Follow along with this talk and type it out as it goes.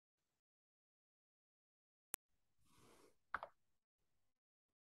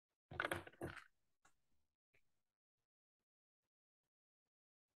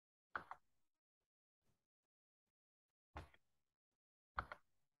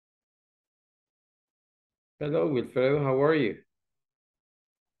Hello, Wilfredo. How are you?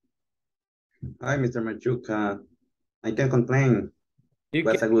 Hi, Mr. Machuca. I can't complain. You It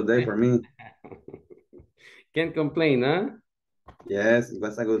was a good day for me. can't complain, huh? Yes, it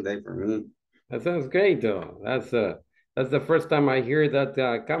was a good day for me. That sounds great, though. That's the first time I hear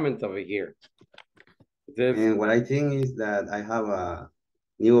that comment over here. This. And what I think is that I have a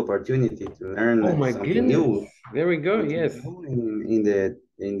new opportunity to Oh learn my something goodness. new, There we go. Yes. in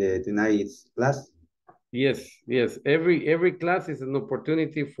the tonight's class. Yes, yes. Every class is an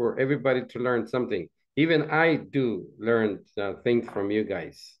opportunity for everybody to learn something. Even I do learn things from you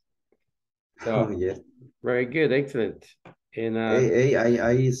guys. Oh, So yes. very good, excellent. And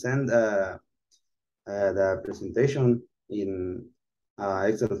I sent the presentation in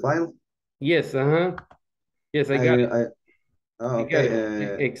Excel file. yes, yes, I got it. I oh, I got okay.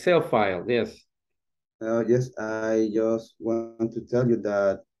 it. Excel file. Yes. Yes, I just want to tell you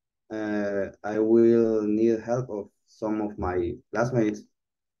that I will need help of some of my classmates.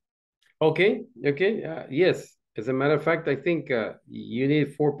 Okay. Okay. Yes. As a matter of fact, I think you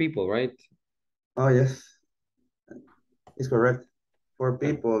need 4 people, right? Oh, yes, it's correct. Four Uh,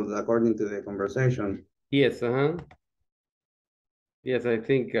 people, according to the conversation. Yes. Yes, I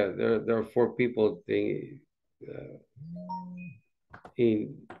think there are 4 people uh,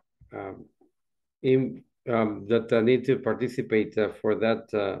 in um, that need to participate for that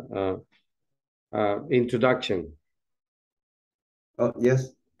introduction. Oh, yes,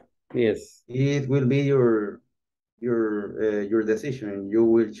 Yes. it will be your decision. You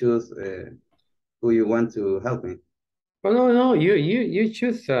will choose who you want to help me. Oh no, you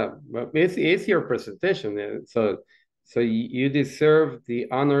choose. But it's your presentation, so you deserve the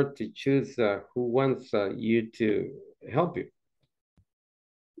honor to choose who wants you to help you.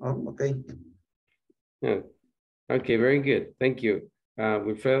 Oh, okay. Yeah. Okay, very good. Thank you,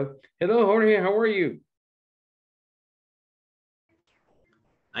 Wilfredo. Hello, Jorge. How are you?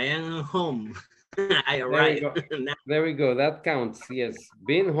 I am home. I There we arrived. go. There we go. That counts. Yes,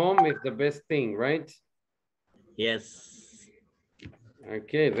 being home is the best thing, right? Yes.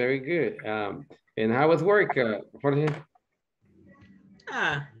 Okay, very good. And how was work, Jorge?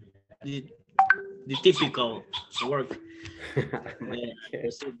 Ah, the, the typical work. Okay.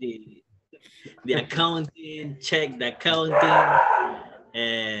 So the accounting, check the accounting,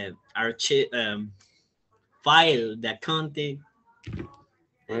 file the accounting, the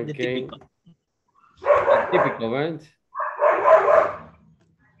Okay. typical. Typical, right?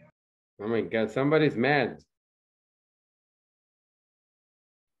 Oh my God, somebody's mad.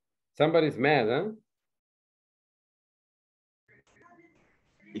 Somebody's mad, huh?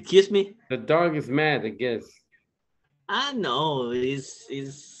 Excuse me? The dog is mad, I guess. Ah, no, it's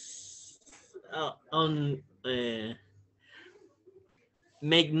on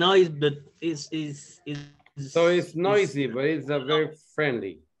make noise, but So it's is noisy, but it's very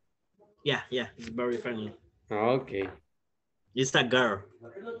friendly. yeah, it's very friendly. Okay. It's a girl.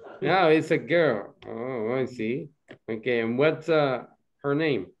 Yeah, it's a girl. Oh, I see. Okay, and what's her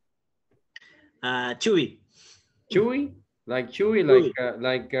name? Chewy. Chewy? Like Chewy, Chewy.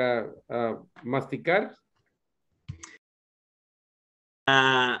 masticar?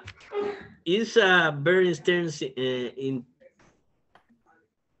 Uh, is very interesting in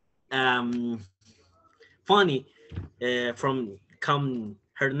funny from come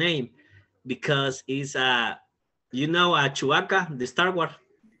her name because it's you know Chewbacca, the Star Wars.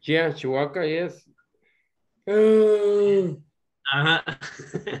 Yeah, Chihuahua, yes. Uh-huh.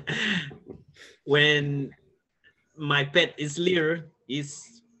 When my pet is little,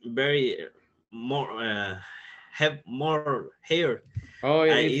 is very more have more hair. Oh,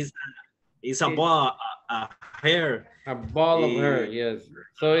 It's a it's ball hair. a ball of hair, Eh, yes.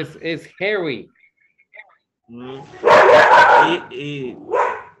 So it's hairy. mm,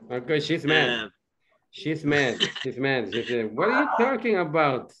 Okay, she's mad. uh, She's mad. She's mad. She said, "What are you talking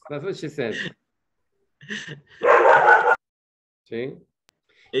about?" That's what she said. See,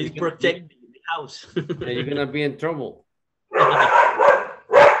 it protect the house. you're gonna be in trouble.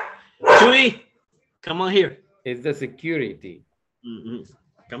 Chewy, come on here. It's the security. Mm-hmm.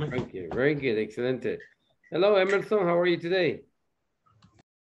 Come on. Okay, very good, excellent. Hello, Emerson. How are you today?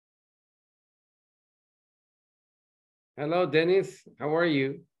 Hello, Dennis. How are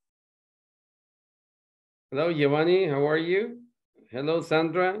you? Hello, Giovanni. How are you? Hello,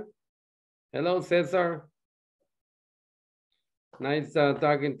 Sandra. Hello, Cesar. Nice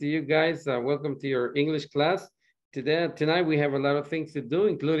talking to you guys. Welcome to your English class. Tonight we have a lot of things to do,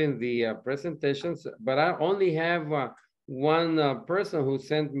 including the presentations. But I only have one person who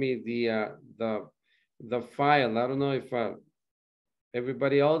sent me the file. I don't know if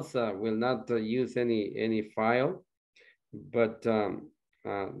everybody else will not use any file, but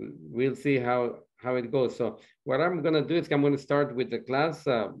we'll see how it goes. So what I'm gonna do is I'm gonna start with the class,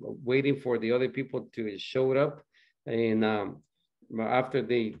 waiting for the other people to show up, and after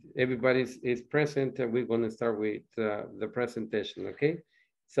everybody is present, we're gonna start with the presentation. Okay.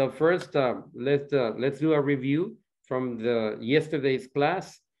 So first, let's do a review from yesterday's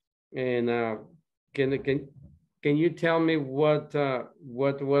class, and can you tell me what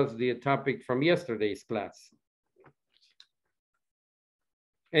was the topic from yesterday's class?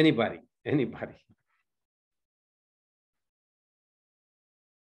 Anybody?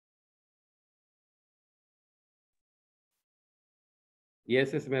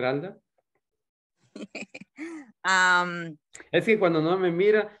 Yes, Esmeralda. Es que cuando no me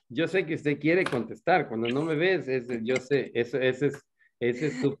mira, yo sé que usted quiere contestar. Cuando no me ves, yo sé, esa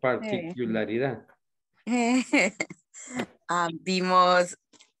es su particularidad. Vimos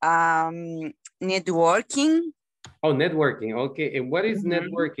networking. Oh, networking. Okay. And what is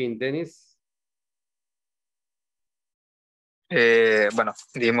networking, Dennis? Bueno,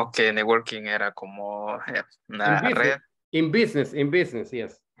 dijimos que networking era como una red. In business,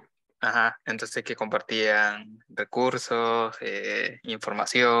 yes. Ajá, entonces que compartían recursos,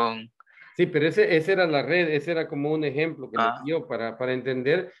 información. Sí, pero esa era la red, ese era como un ejemplo que les dio para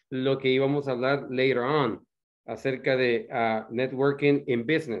entender lo que íbamos a hablar later on acerca de networking in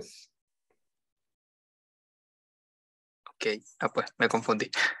business. Ok, pues me confundí.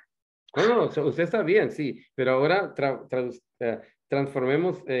 No, usted está bien, sí, pero ahora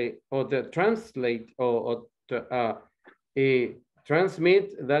transformemos o translate o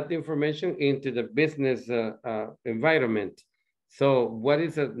transmit that information into the business environment. So what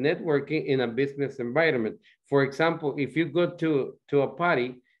is a networking in a business environment? For example, if you go to a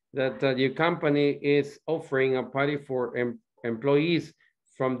party that your company is offering a party for employees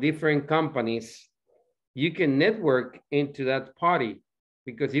from different companies, you can network into that party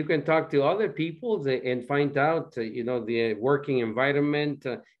because you can talk to other people and find out, the working environment,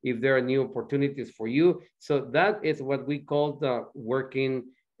 if there are new opportunities for you. So that is what we call the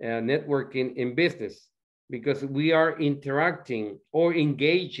networking in business, because we are interacting or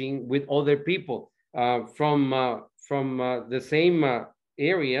engaging with other people from the same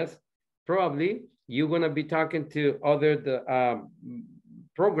areas. Probably you're going to be talking to other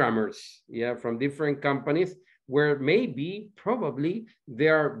programmers, from different companies, where probably they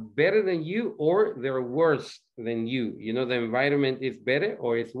are better than you or they're worse than you. The environment is better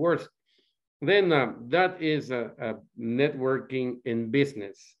or it's worse. Then that is a networking in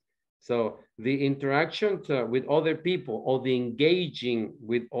business. So the interaction with other people or the engaging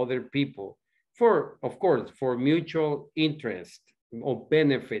with other people of course, for mutual interest or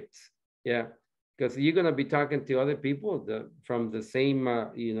benefits. Yeah, because you're going to be talking to other people from the same,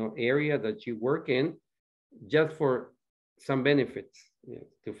 area that you work in, just for some benefits,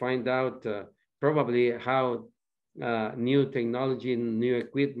 to find out probably how new technology, new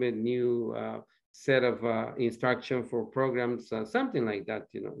equipment, new set of instruction for programs, something like that,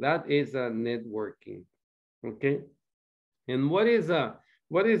 that is networking. Okay. And what is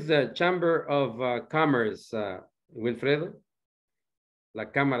the Chamber of Commerce, Wilfredo? La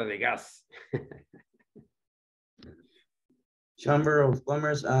Cámara de Gas. Chamber of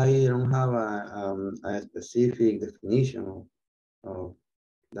Commerce, I don't have a specific definition of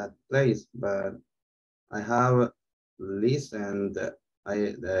that place, but I have listened, I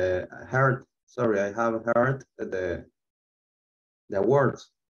have heard the words,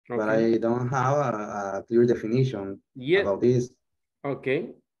 okay, but I don't have a clear definition about this. Okay,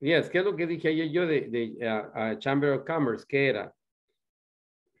 yes, ¿qué es lo que dije ayer yo de Chamber of Commerce? ¿Qué era?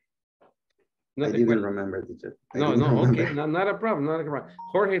 No, I didn't remember, teacher. Okay, not a problem,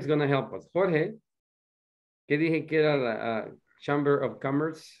 Jorge is going to help us. Jorge, ¿qué dije que era la Chamber of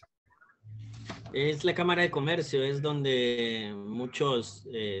Commerce? Es la Cámara de Comercio, es donde muchos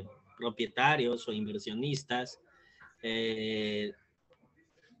propietarios o inversionistas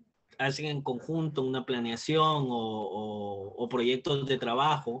hacen en conjunto una planeación o proyectos de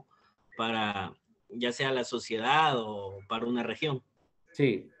trabajo para ya sea la sociedad o para una región.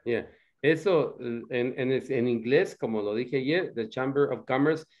 Sí, yeah. Eso en inglés, como lo dije ayer, the Chamber of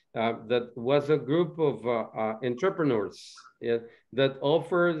Commerce, that was a group of entrepreneurs, that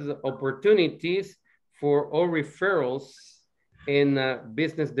offers opportunities for all referrals in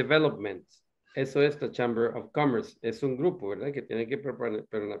business development. Eso es the Chamber of Commerce. Es un grupo, ¿verdad? Que tiene que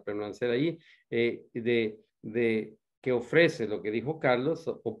permanecer ahí, que ofrece, lo que dijo Carlos,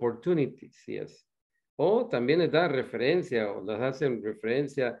 opportunities, yes. O también les da referencia, o les hacen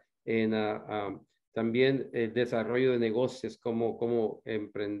referencia en también el desarrollo de negocios, cómo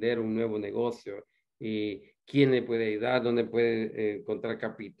emprender un nuevo negocio y quién le puede ayudar, dónde puede encontrar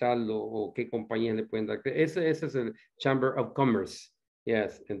capital o qué compañías le pueden dar. Ese es el Chamber of Commerce.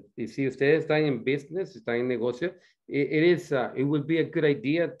 Yes, y si ustedes están en business, están en negocio, it will be a good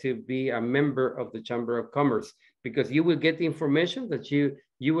idea to be a member of the Chamber of Commerce because you will get the information that you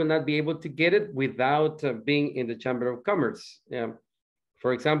will not be able to get it without being in the Chamber of Commerce.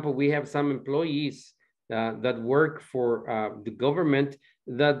 For example, we have some employees that work for the government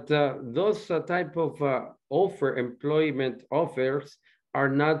that those type of employment offers are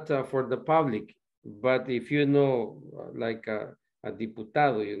not for the public. But if you know, like a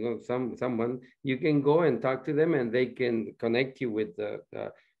diputado, you know, someone, you can go and talk to them and they can connect you with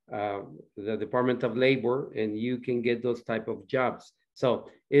the Department of Labor and you can get those type of jobs.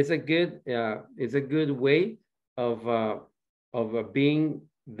 So it's a good way of being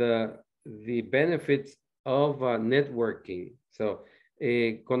the benefits of networking. So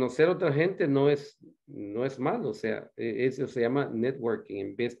conocer otra gente no es malo, o sea, eso se llama networking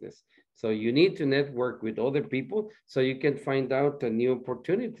in business. So you need to network with other people so you can find out new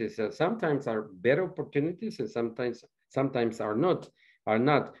opportunities. Sometimes are better opportunities and sometimes are not.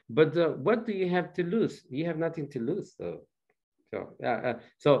 But what do you have to lose? You have nothing to lose, though.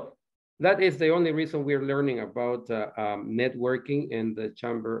 So that is the only reason we're learning about networking in the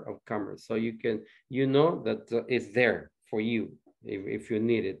Chamber of Commerce. So you know that it's there for you if you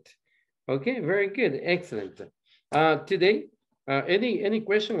need it. Okay, very good, excellent. Today, any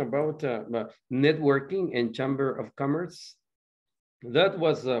question about networking and Chamber of Commerce? That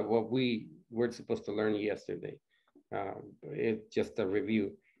was what we were supposed to learn yesterday. It's just a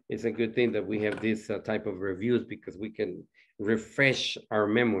review. It's a good thing that we have this type of reviews because we can refresh our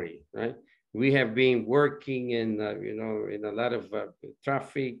memory, right? We have been working in, in a lot of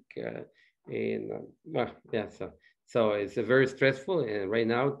traffic so it's very stressful and right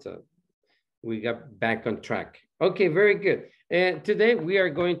now we got back on track. Okay, very good. And today we are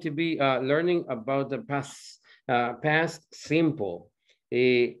going to be learning about the past simple.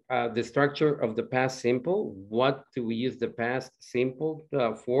 The structure of the past simple. What do we use the past simple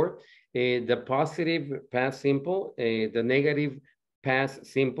for? The positive past simple, the negative past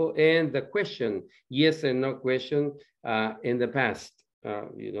simple, and the question, yes and no question in the past.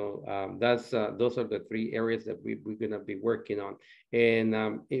 Those are the three areas that we're going to be working on.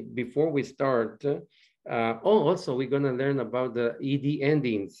 And before we start, also we're going to learn about the ED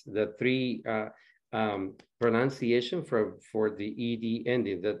endings, the three pronunciation for the ED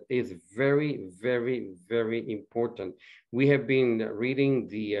ending. That is very, very, very important. We have been reading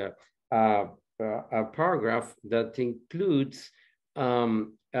the a paragraph that includes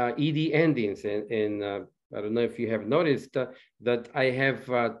ED endings, and I don't know if you have noticed that I have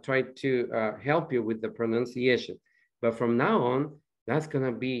tried to help you with the pronunciation, but from now on, that's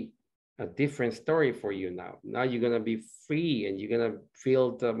gonna be a different story for you now. Now you're gonna be free and you're gonna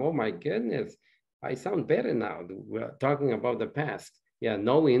feel, oh my goodness, I sound better now. We're talking about the past. Yeah,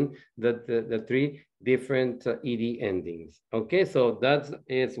 knowing that the three different ED endings. Okay, so that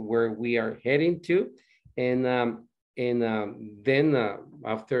is where we are heading to. And then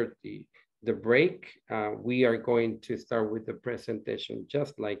after the break, we are going to start with the presentation,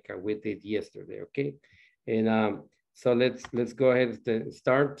 just like we did yesterday, okay? And so let's go ahead and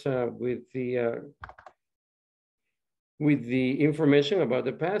start with the information about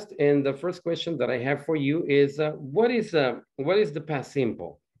the past. And the first question that I have for you is, what is the past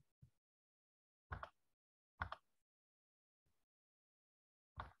simple?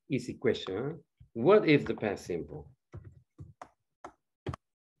 Easy question, huh? What is the past simple?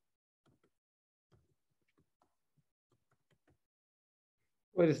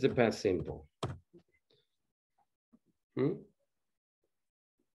 What is the past simple?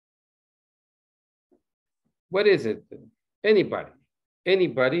 What is it? Anybody.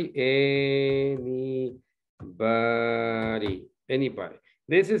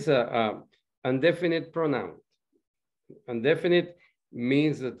 This is a indefinite pronoun. Indefinite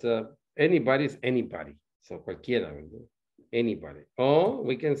means that anybody is anybody. So cualquiera, anybody. Or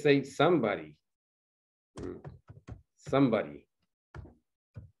we can say somebody. Somebody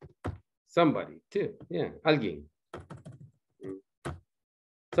too. Yeah, alguien.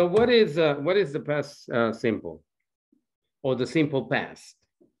 So what is the past simple or the simple past?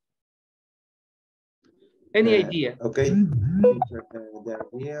 Any idea? Okay. The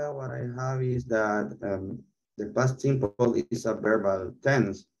idea what I have is that the past simple is a verbal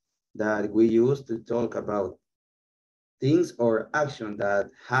tense that we use to talk about things or action that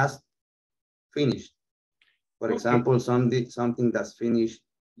has finished. For example, something that's finished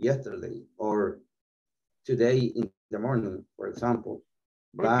yesterday or today in the morning, for example,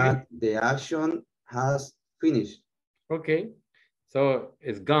 Okay. but the action has finished. Okay, so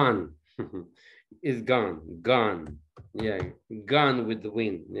it's gone. It's gone, gone. Yeah, gone with the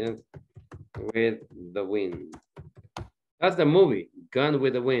wind. Yes, with the wind. That's the movie, Gone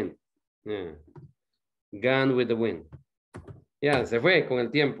with the Wind. Yeah, Gone with the Wind. Yeah, se fue con el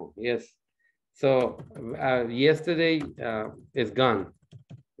tiempo. Yes. So yesterday is gone.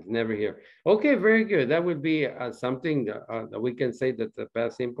 It's never here. Okay, very good. That would be something that we can say that the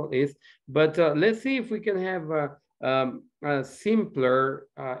past simple is. But let's see if we can have a simpler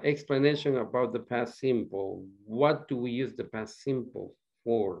explanation about the past simple. What do we use the past simple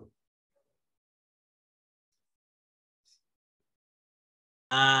for?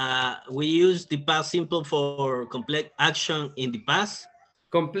 We use the past simple for complete action in the past.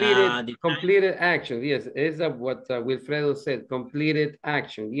 Completed action, yes. Is that what Wilfredo said? Completed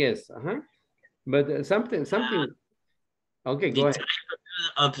action, yes. But something. Okay, go ahead.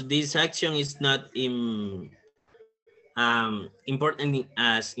 Of this action is not important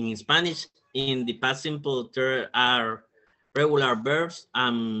as in Spanish. In the past simple, there are regular verbs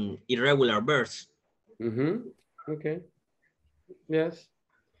and irregular verbs. Okay. Yes.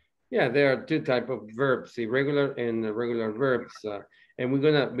 Yeah, there are two types of verbs, irregular and regular verbs, and we're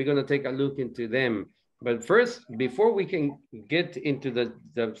gonna take a look into them. But first, before we can get into the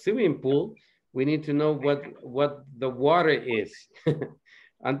swimming pool, we need to know what the water is.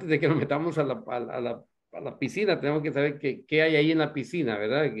 Antes de que nos metamos a la piscina, tenemos que saber qué hay ahí en la piscina,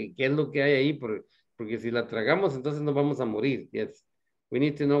 ¿verdad? ¿Qué es lo que hay ahí? Porque si la tragamos, entonces nos vamos a morir. Yes, we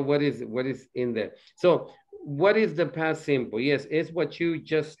need to know what is in there. So, what is the past simple? Yes, it's what you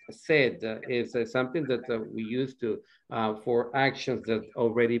just said. It's something that we use to for actions that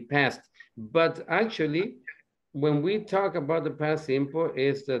already passed. But actually, when we talk about the past simple,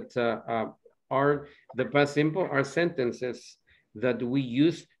 is that the past simple are sentences that we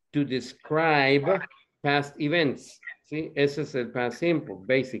use to describe past events. ¿Sí? Ese es el past simple,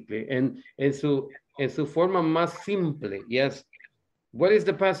 basically. And en su forma más simple, yes. What is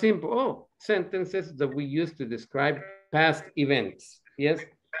the past simple? Oh, sentences that we use to describe past events. Yes.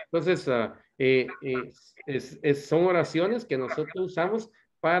 Entonces, son oraciones que nosotros usamos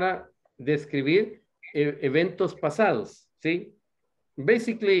para describir eventos pasados. ¿Sí?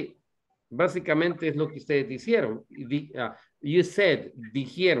 Básicamente es lo que ustedes dijeron. You said,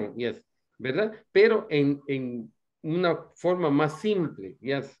 dijeron, yes. ¿Verdad? Pero en una forma más simple.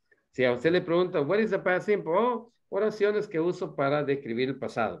 Yes. Si a usted le pregunta, what is the past simple? Oh, oraciones que uso para describir el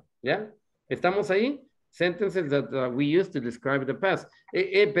pasado, ¿ya? ¿Estamos ahí? Sentences that we use to describe the past.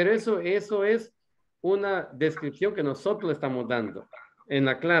 Pero eso es una descripción que nosotros estamos dando en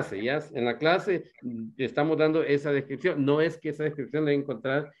la clase, ¿ya? En la clase estamos dando esa descripción. No es que esa descripción la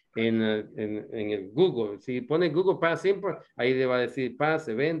encontrar en el Google. Si pone Google Past Simple, ahí le va a decir past,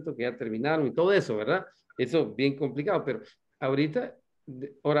 evento, que ya terminaron y todo eso, ¿verdad? Eso bien complicado, pero ahorita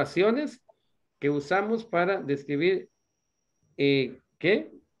oraciones que usamos para describir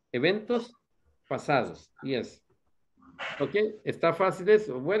 ¿qué? Eventos pasados. Yes. Ok, está fácil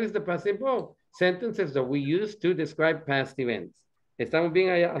eso. What is the past simple? Oh, sentences that we use to describe past events. ¿Estamos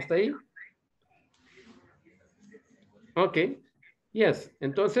bien allá, hasta ahí? Ok. Yes.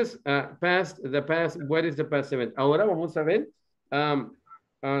 Entonces, what is the past event? Ahora vamos a ver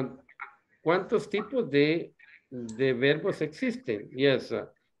cuántos tipos de verbos existen. Yes.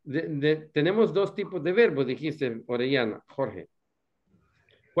 Tenemos dos tipos de verbos, dijiste, Orellana, Jorge.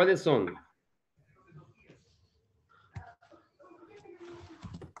 ¿Cuáles son?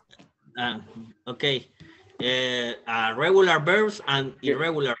 Okay. Regular verbs and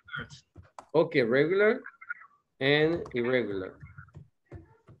irregular verbs. Okay, regular and irregular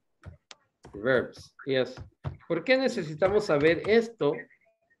verbs. Yes. ¿Por qué necesitamos saber esto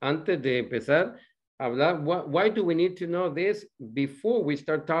antes de empezar a hablar? Why do we need to know this before we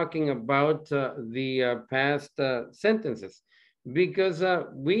start talking about the past sentences? Because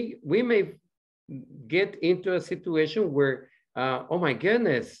we may get into a situation where, oh my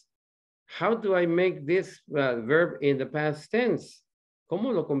goodness, how do I make this verb in the past tense?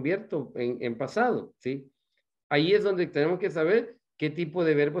 ¿Cómo lo convierto en pasado? ¿Sí? Ahí es donde tenemos que saber qué tipo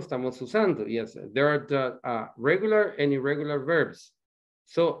de verbo estamos usando. Yes, there are regular and irregular verbs.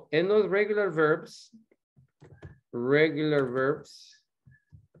 So, en los regular verbs,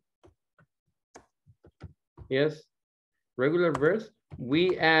 yes, regular verbs,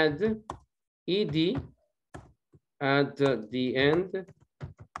 we add ed at the end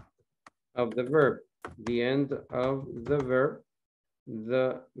of the verb. The end of the verb,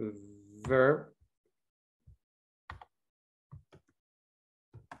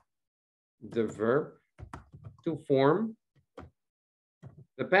 to form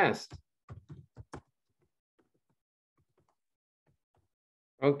the past.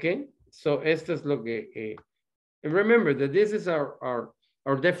 Okay, so esto es lo que... remember that this is our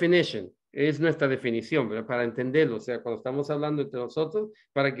definition. Es nuestra definición, ¿verdad? Para entenderlo. O sea, cuando estamos hablando entre nosotros,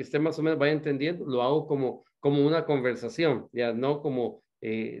 para que usted más o menos vaya entendiendo, lo hago como una conversación, ya no como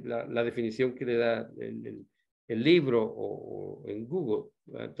la definición que le da el libro o en Google.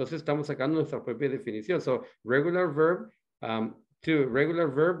 Entonces estamos sacando nuestra propia definición. So, regular verb, to regular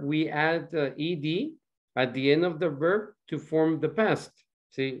verb, we add ed at the end of the verb to form the past.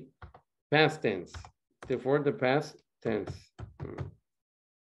 See, past tense. To form the past tense.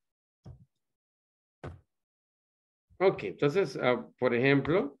 Ok, entonces, por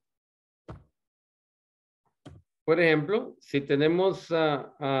ejemplo, si tenemos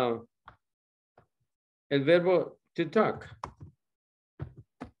el verbo to talk,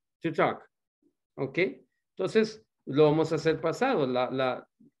 ok, entonces lo vamos a hacer pasado. La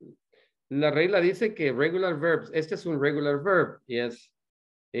regla dice que regular verbs, este es un regular verb, yes.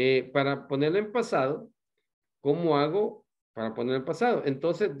 Para ponerlo en pasado, ¿cómo hago para ponerlo en pasado?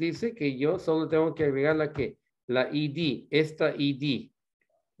 Entonces dice que yo solo tengo que agregar la ed, esta ed,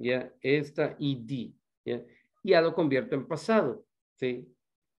 ya, esta ed, ya, ya lo convierto en pasado, ¿sí?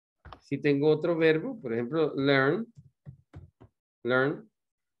 Si tengo otro verbo, por ejemplo, learn,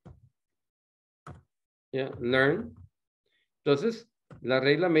 ya, learn, entonces la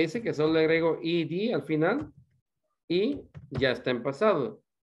regla me dice que solo le agrego ed al final y ya está en pasado,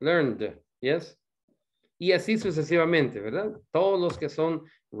 learned, yes, y así sucesivamente, ¿verdad? Todos los que son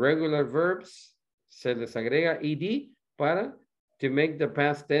regular verbs se les agrega ed para to make the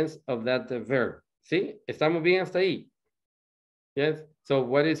past tense of that verb. ¿Sí? ¿Estamos bien hasta ahí? Yes. So,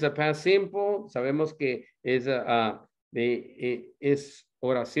 what is a past simple? Sabemos que es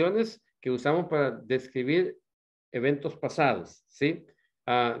oraciones que usamos para describir eventos pasados. ¿Sí?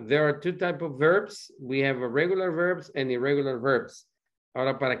 There are two types of verbs. We have regular verbs and irregular verbs.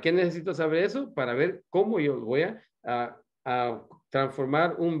 Ahora, ¿para qué necesito saber eso? Para ver cómo yo voy a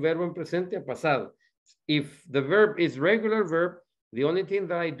transformar un verbo en presente a pasado. If the verb is regular verb, the only thing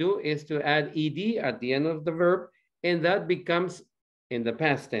that I do is to add ed at the end of the verb, and that becomes in the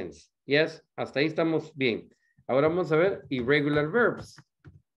past tense. Yes, hasta ahí estamos bien. Ahora vamos a ver irregular verbs.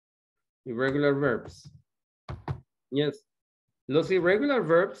 Irregular verbs. Yes. Los irregular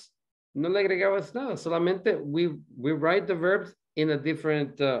verbs no le agregabas nada, solamente we write the verbs in a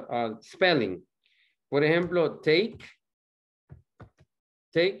different spelling. Por ejemplo, take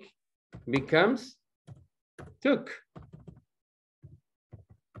becomes took,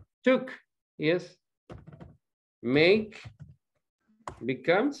 yes. Make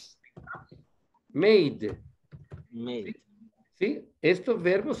becomes made. ¿Sí? Estos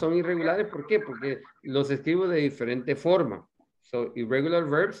verbos son irregulares, ¿por qué? Porque los escribo de diferente forma. So, irregular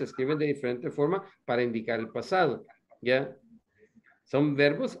verbs se escriben de diferente forma para indicar el pasado, ¿ya? Son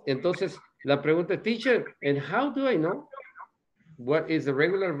verbos. Entonces, la pregunta es, teacher, and how do I know what is a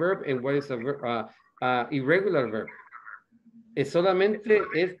regular verb and what is a irregular verb? Solamente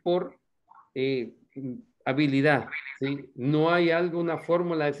es por habilidad, ¿sí? No hay alguna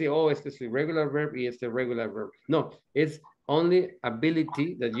fórmula de decir, oh, este es irregular verb y este regular verb. No, es only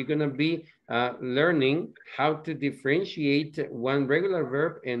ability that you're going to be learning how to differentiate one regular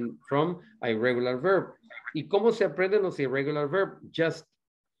verb and from a irregular verb. ¿Y cómo se aprenden los irregular verb? Just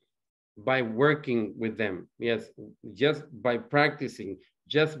by working with them. Yes, just by practicing,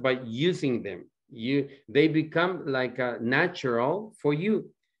 just by using them. They become like a natural for you.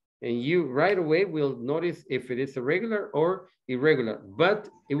 And you right away will notice if it is a regular or irregular, but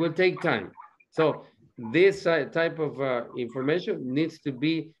it will take time. So this type of information needs to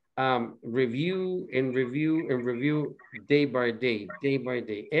be review day by day,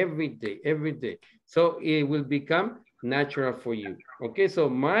 every day. So it will become natural for you. Okay, so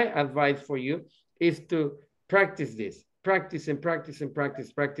my advice for you is to practice this. Practice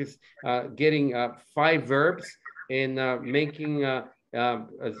getting 5 verbs and making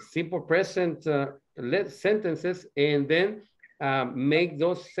simple present sentences, and then make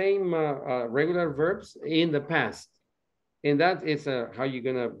those same regular verbs in the past. And that is how you're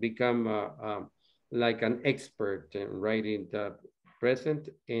gonna become like an expert in writing the present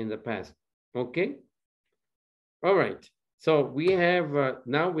and the past. Okay? All right. So we have,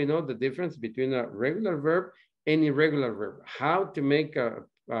 now we know the difference between a regular verb and irregular verb. How to make a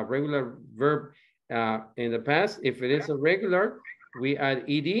regular verb in the past. If it is a regular, we add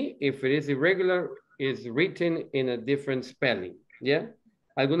ed. If it is irregular, it's written in a different spelling. Yeah?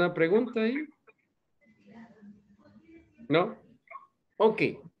 ¿Alguna pregunta ahí? No?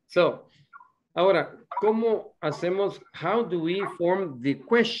 Okay. So Ahora, ¿cómo hacemos? How do we form the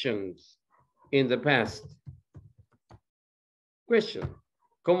questions in the past? Question.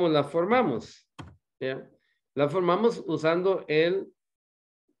 ¿Cómo la formamos? ¿Ya? La formamos usando el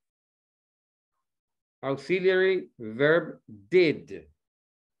auxiliary verb did.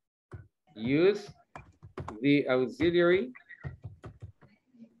 Use the auxiliary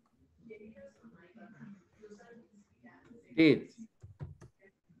did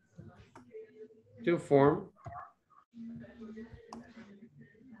to form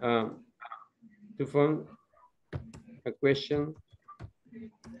a question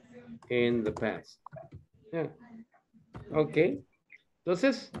in the past. Yeah. Ok.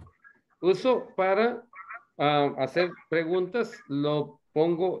 Entonces, uso para hacer preguntas, lo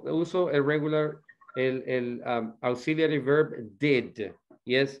pongo, uso el regular, el auxiliary verb did.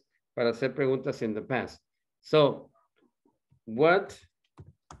 Yes, para hacer preguntas in the past. So, what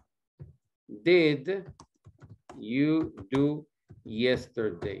did you do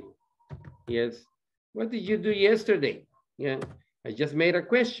yesterday? Yes. What did you do yesterday? Yeah. I just made a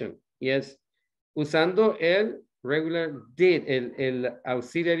question. Yes. Usando el regular did, el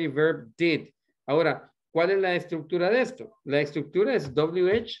auxiliary verb did. Ahora, ¿cuál es la estructura de esto? La estructura es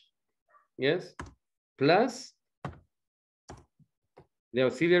WH, yes, plus the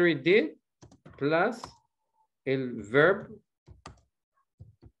auxiliary did, plus el verb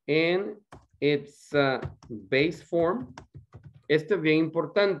in its base form. Esto es bien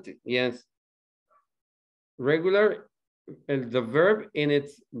importante, yes. Regular, the verb in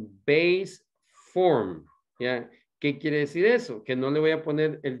its base form. ¿Ya? ¿Qué quiere decir eso? Que no le voy a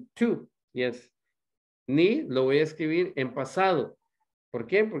poner el to, yes. Ni lo voy a escribir en pasado. ¿Por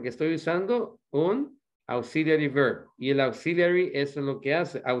qué? Porque estoy usando un auxiliary verb. Y el auxiliary, eso es lo que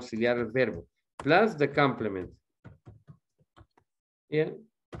hace, auxiliar el verbo. Plus the complement. Yeah.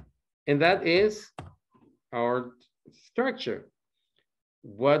 And that is our structure.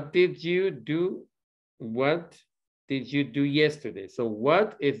 What did you do? What did you do yesterday? So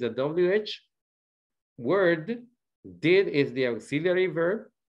what is the WH word? Did is the auxiliary verb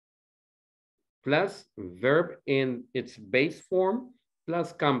plus verb in its base form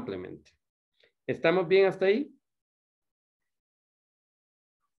plus complement. ¿Estamos bien hasta ahí?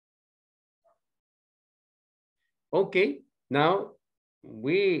 Okay, now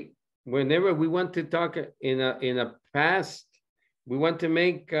whenever we want to talk in a past, we want to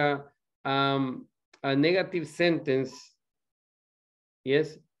make a negative sentence.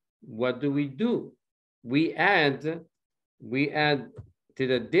 Yes, what do? We add to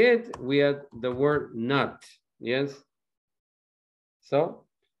the did, we add the word not. Yes. So,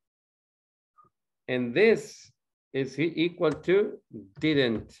 and this is equal to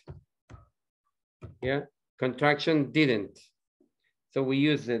didn't. Yeah, contraction didn't. So we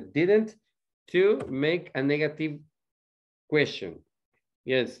use the didn't to make a negative question.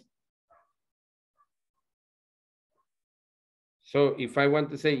 Yes. So if I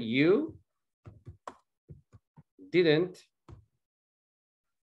want to say you didn't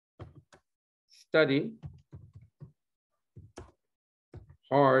study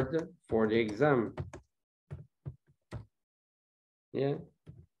hard for the exam. Yeah.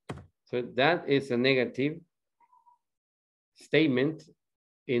 So that is a negative statement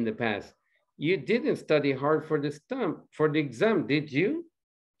in the past. You didn't study hard for the exam, did you?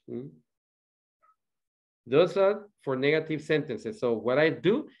 Those are for negative sentences. So what I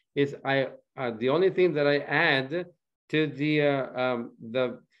do is the only thing that I add to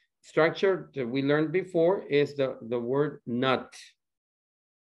the structure that we learned before is the word not.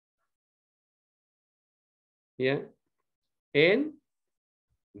 Yeah. And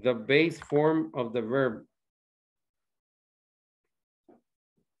the base form of the verb.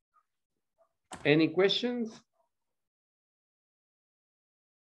 Any questions?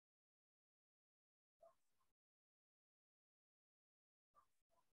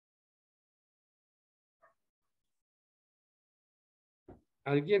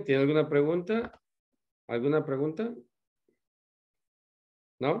 ¿Alguien tiene alguna pregunta? ¿Alguna pregunta?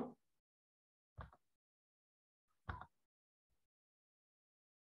 ¿No?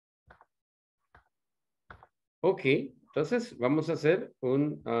 Ok, entonces vamos a hacer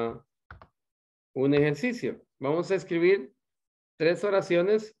un ejercicio. Vamos a escribir 3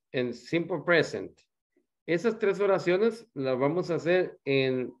 oraciones en simple present. Esas 3 oraciones las vamos a hacer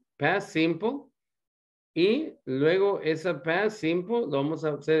en past simple y luego esa past simple lo vamos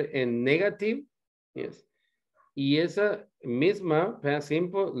a hacer en negative. Yes. Y esa misma past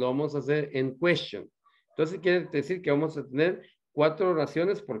simple lo vamos a hacer en question. Entonces quiere decir que vamos a tener 4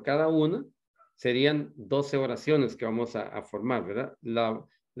 oraciones por cada una. Serían 12 oraciones que vamos a formar, ¿verdad?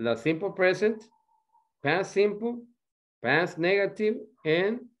 la simple present, past simple, past negative,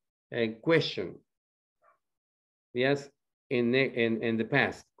 and a question. Yes, in the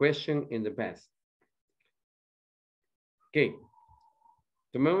past. Question in the past. Ok.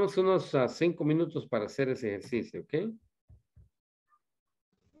 Tomemos unos 5 minutos para hacer ese ejercicio, ok?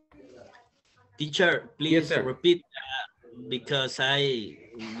 Teacher, Yes, please sir. repeat because I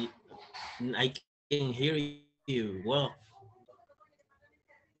can hear you well.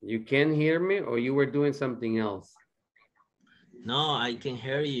 You can hear me or you were doing something else? No, I can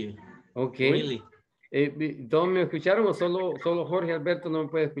hear you. Okay. Really? ¿Todos me escucharon o solo Jorge Alberto no me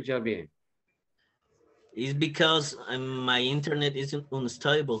puede escuchar bien? It's because my internet is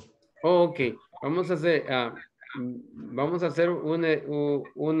unstable. Oh, ok. Vamos a hacer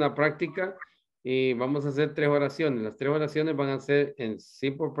una práctica y vamos a hacer 3 oraciones. Las 3 oraciones van a ser en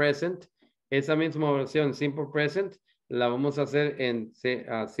simple present. Esa misma oración, simple present, la vamos a hacer en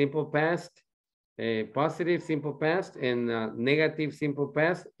simple past, positive simple past, en negative simple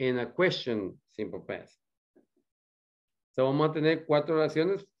past, en a question simple past. So vamos a tener 4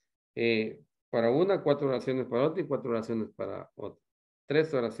 oraciones para una, 4 oraciones para otra y 4 oraciones para otra.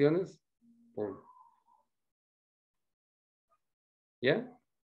 3 oraciones por... ¿Ya?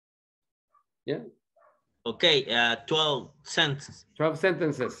 ¿Ya? Okay, 12 sentences. 12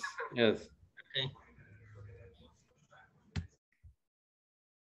 sentences, yes. Okay.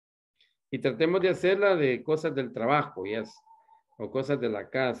 Y tratemos de hacerla de cosas del trabajo, yes. O cosas de la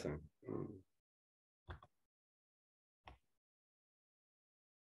casa.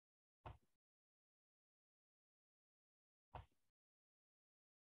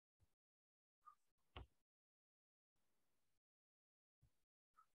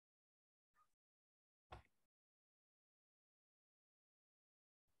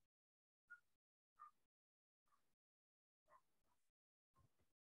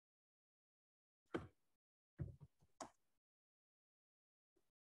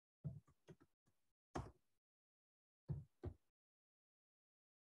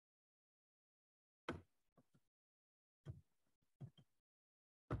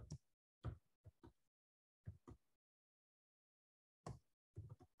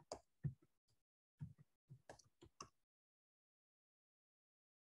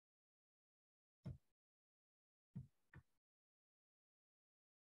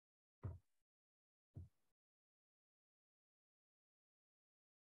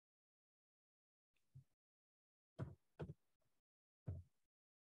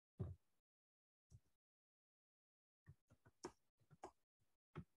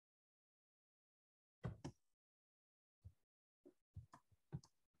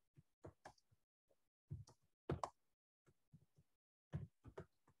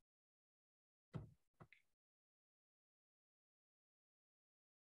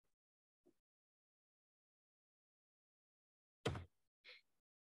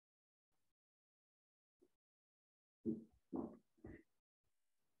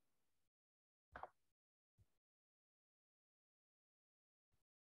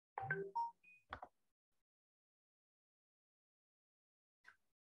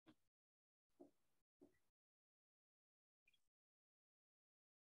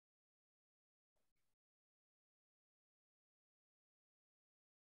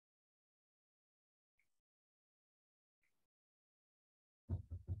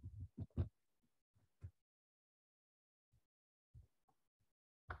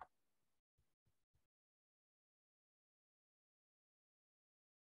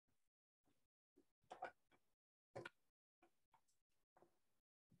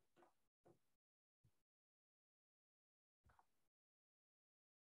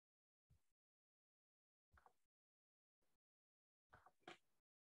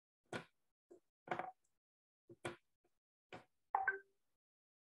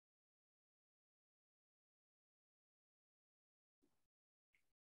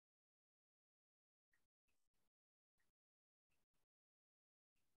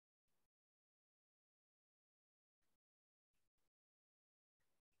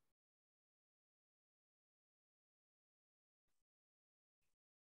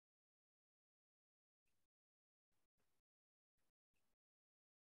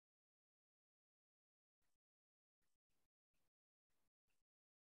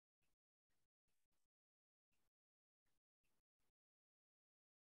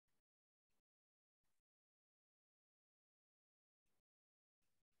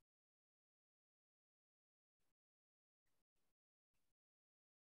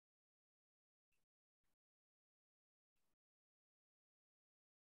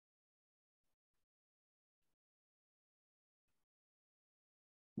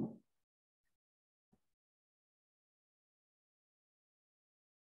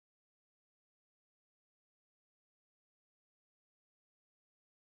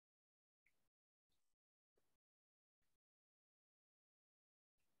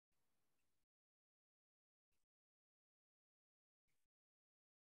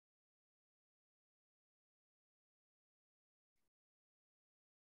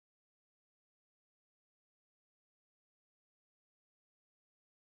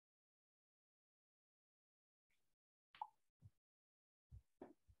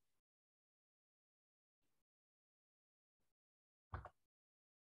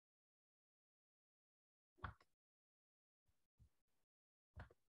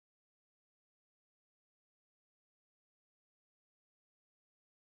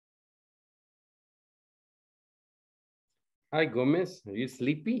 Hi, Gomez. Are you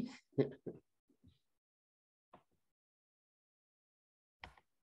sleepy?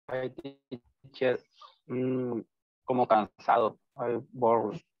 Hi, teacher. Como cansado. I'm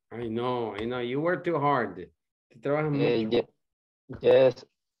bored. I know. You work too hard. Te trabajas mucho. Yes.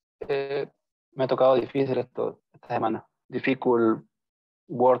 Me ha tocado difícil esta semana. Difficult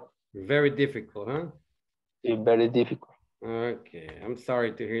work. Very difficult, huh? Very difficult. Okay, I'm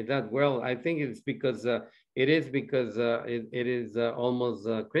sorry to hear that. Well, I think it's because it is almost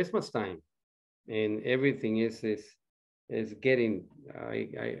Christmas time, and everything is getting.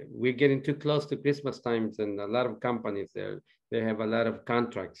 We're getting too close to Christmas times, and a lot of companies they have a lot of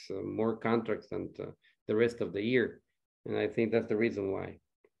contracts, more contracts than the rest of the year, and I think that's the reason why.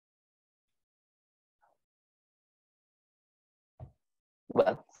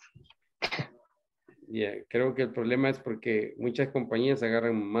 But Yeah, creo que el problema es porque muchas compañías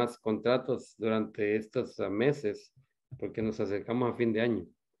agarran más contratos durante estos meses porque nos acercamos a fin de año.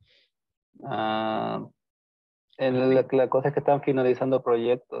 la cosa es que están finalizando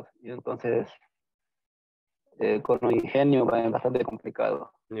proyectos y entonces con los ingenios va bastante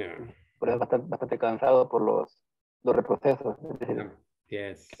complicado. Yeah. Por eso bastante cansado por los reprocesos. Es decir,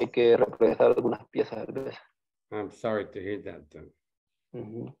 Yes. hay que reprocesar algunas piezas. I'm sorry to hear that.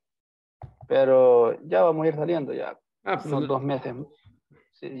 Pero ya vamos a ir saliendo ya. Absolutely. Unos 2 meses.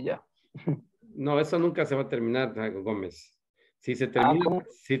 Sí, ya. No, eso nunca se va a terminar, Gómez. Si se termina,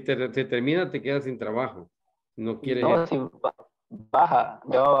 se termina, te quedas sin trabajo. No quieres. No, si baja,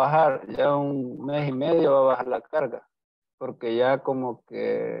 ya va a bajar, ya 1 mes y medio va a bajar la carga. Porque ya como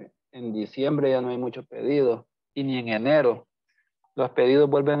que en diciembre ya no hay muchos pedidos. Y ni en enero. Los pedidos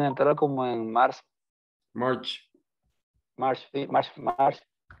vuelven a entrar como en marzo. March. Sí, March.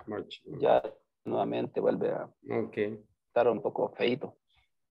 Ya nuevamente vuelve a estar un poco feito.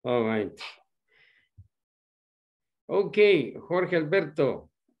 All right. Ok, Jorge Alberto.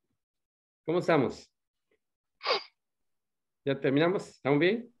 ¿Cómo estamos? ¿Ya terminamos? ¿Estamos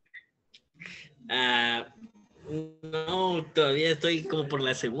bien? No, todavía estoy como por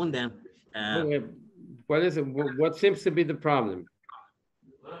la segunda. What seems to be the problem?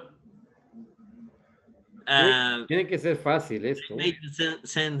 Tiene que ser fácil esto. Make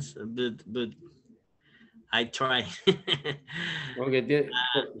sense, but I try.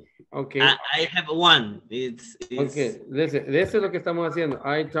 Okay. I have one. It's okay. Listen, eso es lo que estamos haciendo.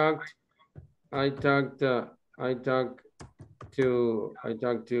 I talked to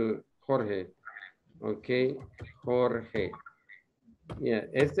Jorge. Okay, Jorge. Yeah,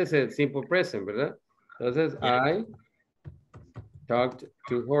 este es el simple present, ¿verdad? Entonces, yeah. I talked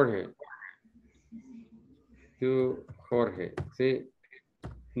to Jorge. Sí.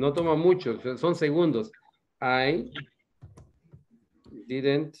 No toma mucho, son segundos. I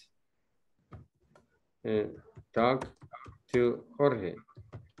didn't talk to Jorge.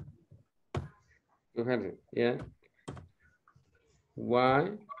 Yeah.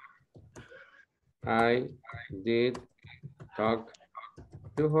 Why I did talk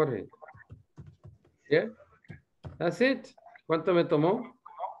to Jorge. Yeah. That's it. ¿Cuánto me tomó?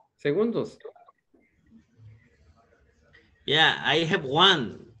 Segundos. Yeah, I have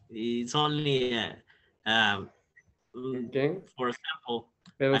one. It's only, for example,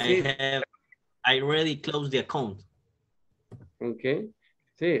 pero sí. I already closed the account. Ok.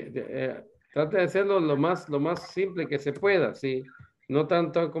 Sí, trata de hacerlo lo más simple que se pueda, sí. No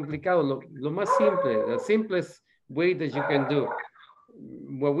tan complicado, lo más simple, the simplest way that you can do.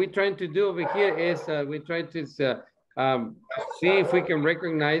 What we're trying to do over here is we're trying to see if we can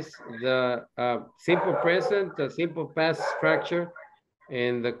recognize the simple present, the simple past structure,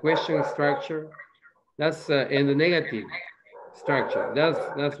 and the question structure. That's in the negative structure.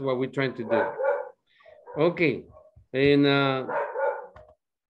 That's what we're trying to do. Okay, and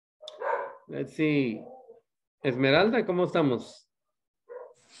let's see. Esmeralda, ¿cómo estamos?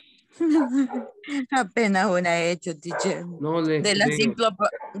 Apenas una he hecho, teacher. No, de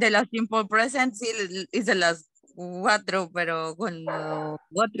la simple present sí hice las 4, pero con lo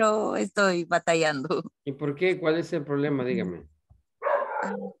otro estoy batallando. ¿Y por qué? ¿Cuál es el problema? Dígame.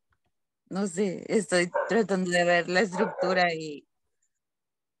 No sé, estoy tratando de ver la estructura y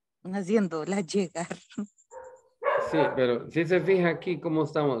haciéndola llegar. Sí, pero si se fija aquí cómo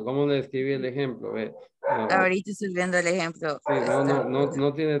estamos, cómo le escribí el ejemplo. Ahorita estoy viendo el ejemplo. Sí,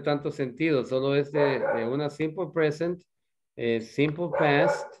 no tiene tanto sentido, solo es de una simple present, simple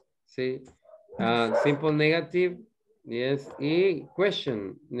past, sí, simple negative, yes, y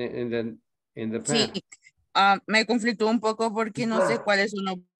question in the past. Sí, me conflictó un poco porque no sé cuáles son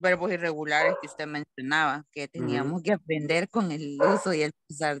los verbos irregulares que usted mencionaba, que teníamos que aprender con el uso y el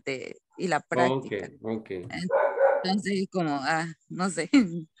usar y la práctica. Okay. Entonces, como, no sé.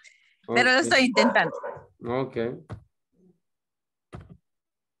 Pero lo Okay. estoy intentando. Okay.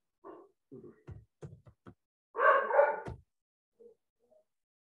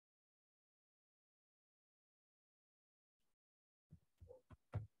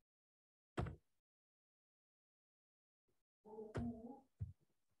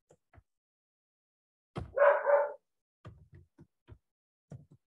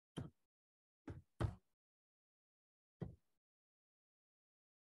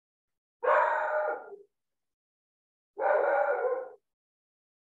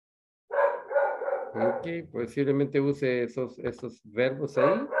 Ok, posiblemente use esos verbos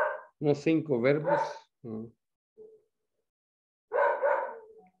ahí, unos 5 verbos.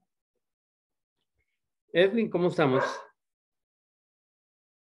 Edwin, ¿cómo estamos?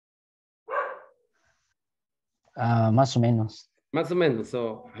 Más o menos. Más o menos.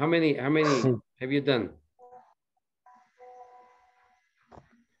 So, how many Sí. have you done?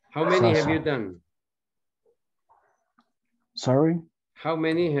 How many have you done? Sorry. How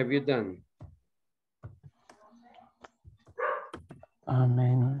many have you done?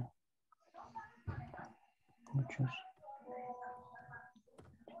 Many. Muchos.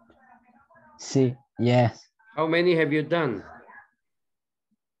 Sí, yes. How many have you done?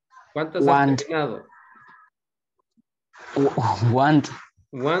 ¿Cuántas has One. terminado? One.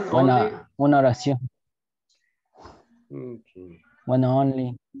 One only? Una oración. Okay. One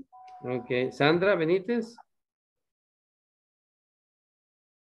only. Ok. Sandra Benítez.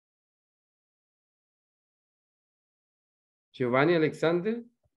 Giovanni Alexander.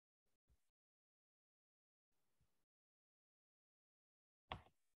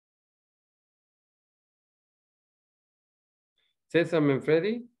 César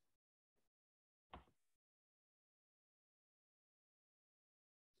Manfredi.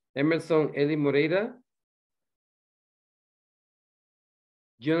 Emerson Eli Moreira.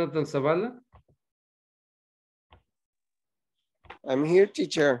 Jonathan Zavala. I'm here,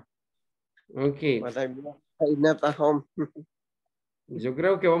 teacher. Ok. But I'm not at home. Yo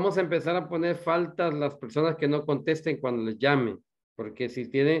creo que vamos a empezar a poner faltas las personas que no contesten cuando les llamen, porque si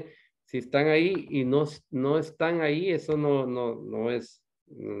están ahí y no están ahí, eso no es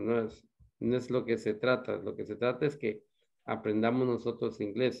lo que se trata. Lo que se trata es que aprendamos nosotros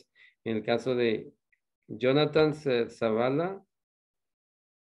inglés. En el caso de Jonathan Zavala,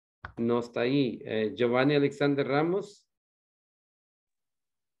 no está ahí. Giovanni Alexander Ramos.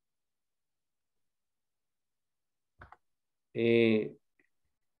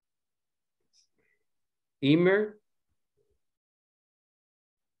 Emer.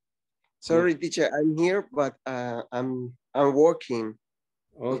 Sorry, teacher, I'm here, but I'm working.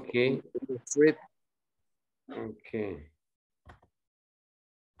 Okay. Street. Okay.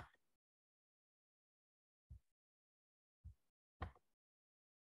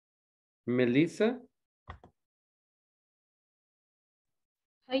 Melissa.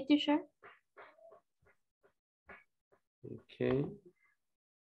 Hi, teacher. Okay.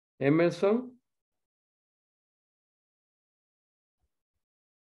 Emerson.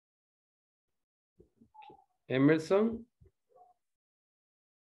 Emerson.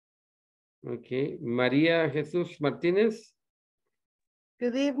 Okay. María Jesús Martínez.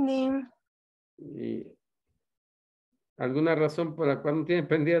 Good evening. ¿Y alguna razón por la cual no tiene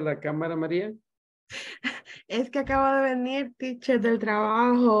prendida la cámara, María? Es que acabo de venir, teacher, del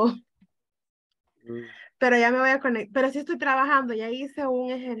trabajo. Pero ya me voy a conectar. Pero sí estoy trabajando. Ya hice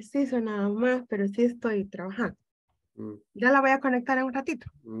un ejercicio nada más, pero sí estoy trabajando. Ya la voy a conectar en un ratito.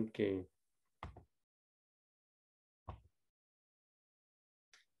 Ok.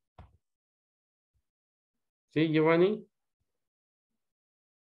 Sí, Giovanni.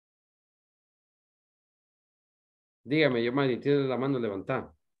 Dígame, Giovanni, tiene la mano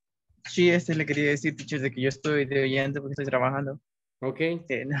levantada. Sí, le quería decir, teacher, de que yo estoy de oyente porque estoy trabajando. Ok.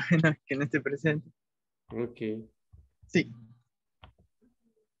 Que no esté presente. Ok. Sí.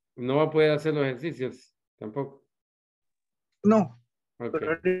 No va a poder hacer los ejercicios tampoco. No. Ok.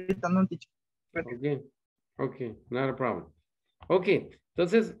 Pero ahorita no, teacher. Ok. Ok, not a problem. Ok,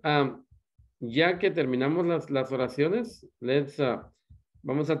 entonces, ya que terminamos las oraciones,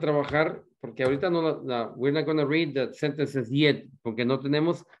 vamos a trabajar, porque ahorita we're not going to read the sentences yet, porque no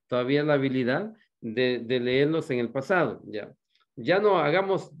tenemos todavía la habilidad de leerlos en el pasado, ya. Ya no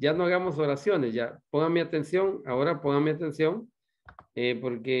hagamos oraciones, ya. Pónganme atención, ahora pónganme atención,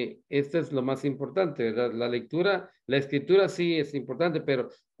 porque esto es lo más importante, ¿verdad? La lectura, la escritura sí es importante, pero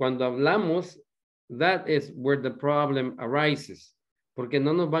cuando hablamos, that is where the problem arises, porque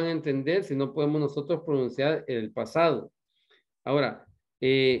no nos van a entender si no podemos nosotros pronunciar el pasado. Ahora,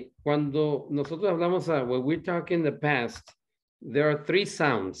 Cuando nosotros hablamos, when we talk in the past, there are 3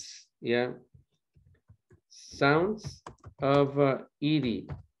 sounds, yeah? Sounds of ed,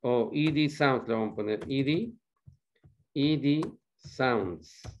 o ed sounds, le vamos a poner ed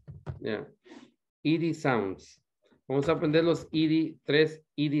sounds, yeah? Ed sounds. Vamos a aprender los 3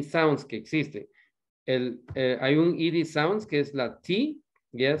 ed sounds que existen. Hay un ed sounds que es la T,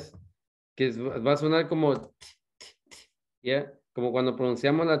 yes, que va a sonar como t, yeah, como cuando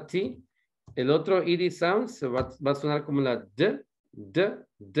pronunciamos la T. El otro ed sounds va a sonar como la D,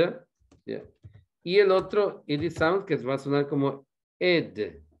 yeah. Y el otro ed sound que va a sonar como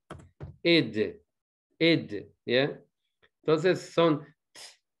ed, yeah. Entonces son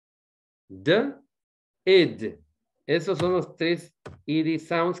d, ed. Esos son los 3 ed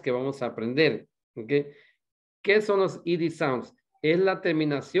sounds que vamos a aprender, ¿ok? ¿Qué son los ed sounds? Es la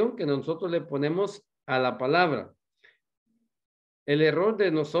terminación que nosotros le ponemos a la palabra. El error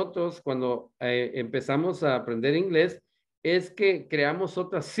de nosotros cuando empezamos a aprender inglés es que creamos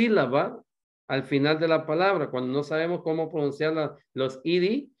otra sílaba al final de la palabra. Cuando no sabemos cómo pronunciar los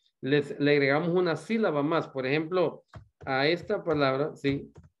ed, le agregamos una sílaba más. Por ejemplo, a esta palabra,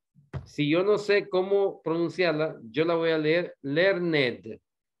 ¿sí? Si yo no sé cómo pronunciarla, yo la voy a leer learned,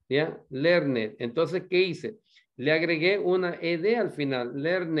 ¿ya? Learned. Entonces, ¿qué hice? Le agregué una ed al final,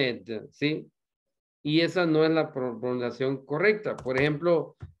 learned, ¿sí? Y esa no es la pronunciación correcta. Por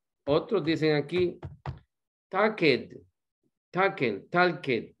ejemplo, otros dicen aquí, talked,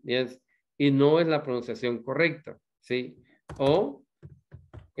 yes, y no es la pronunciación correcta, ¿sí? O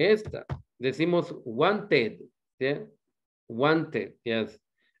esta, decimos wanted, ¿sí? Wanted, yes.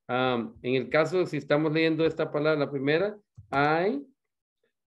 En el caso, si estamos leyendo esta palabra, la primera,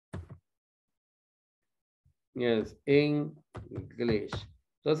 yes, English.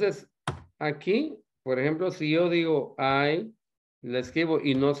 Entonces, aquí, por ejemplo, si yo digo I, la escribo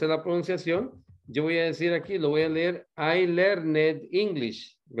y no sé la pronunciación, yo voy a decir aquí, lo voy a leer, I learned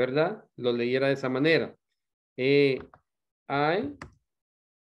English, ¿verdad? Lo leyera de esa manera. I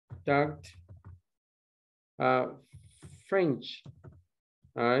talked French.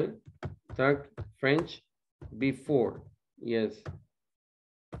 I talked French before. Yes.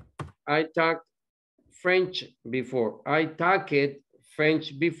 I talked French before. I talked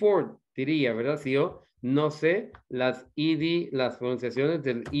French before. Diría, ¿verdad? Si yo no sé las ed, las pronunciaciones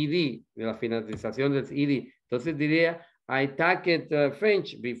del ed, de la finalización del ed. Entonces diría, I talked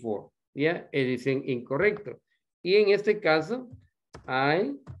French before. ¿Ya? Es incorrecto. Y en este caso,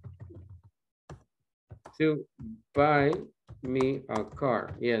 I to buy me a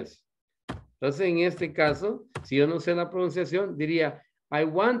car. Yes. Entonces, en este caso, si yo no sé la pronunciación, diría, I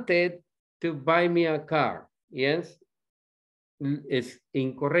wanted to buy me a car. Yes. Es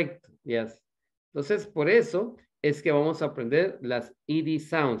incorrecto. Yes. Entonces, por eso es que vamos a aprender las ed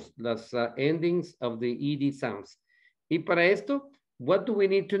sounds, las endings of the ed sounds. Y para esto, what do we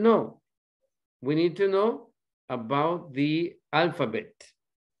need to know? We need to know about the alphabet.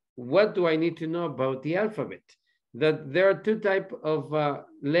 What do I need to know about the alphabet? That there are 2 types of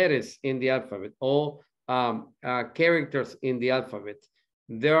letters in the alphabet, or characters in the alphabet.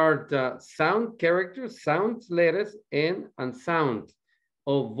 There are the sound characters, sound letters, and unsound,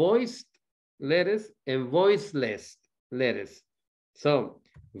 or voiced letters and voiceless letters. So,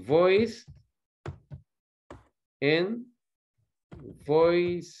 voice and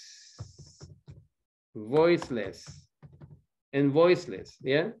voiceless and voiceless,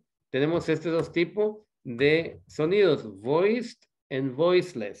 ¿ya? Tenemos estos 2 tipos de sonidos, voiced and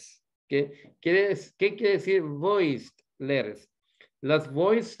voiceless. ¿Qué quiere decir voiced letters? Las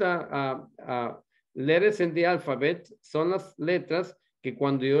voiced letters in the alphabet son las letras que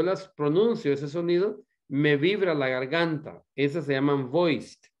cuando yo las pronuncio ese sonido, me vibra la garganta. Esas se llaman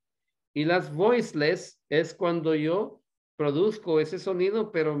voiced. Y las voiceless es cuando yo produzco ese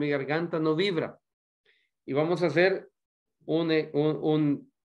sonido, pero mi garganta no vibra. Y vamos a hacer un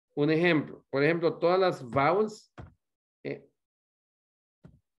ejemplo. Por ejemplo, todas las vowels,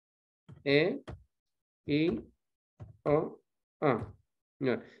 I, O, A.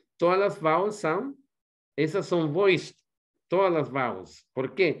 Todas las vowels sound, esas son voiced. Todas las vowels.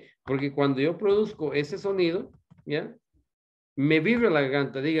 ¿Por qué? Porque cuando yo produzco ese sonido, ¿ya? Me vibra la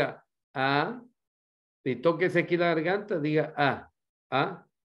garganta. Diga A. Y tóquese aquí la garganta. Diga A. A.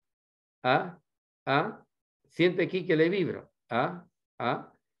 A. A. Siente aquí que le vibra. A.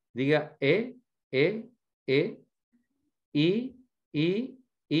 A. Diga I,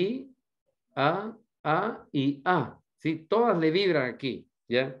 A y A. ¿Sí? Todas le vibran aquí.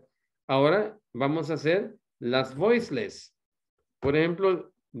 ¿Ya? Ahora vamos a hacer las voiceless. Por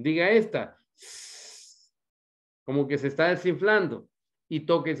ejemplo, diga esta. Como que se está desinflando. y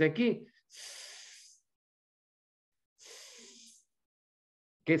tóquese aquí.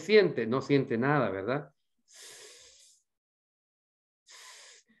 ¿Qué siente? No siente nada, ¿verdad?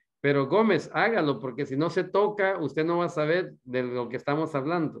 Pero Gómez, hágalo, porque si no se toca, usted no va a saber de lo que estamos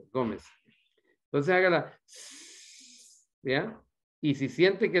hablando, Gómez. Entonces hágala. ¿Ya? Y si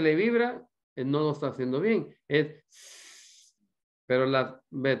siente que le vibra, no lo está haciendo bien. Pero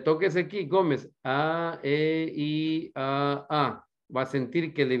tóquese aquí, Gómez. A, E, I, A. Va a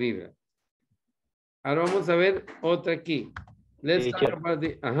sentir que le vibra. Ahora vamos a ver otra aquí. Let's talk about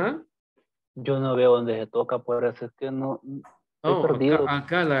the, ajá. Yo no veo dónde se toca, por eso es que no he perdido.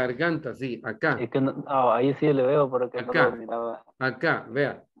 Acá la garganta, sí, acá. Es que no, ahí sí le veo, porque no lo miraba. Acá,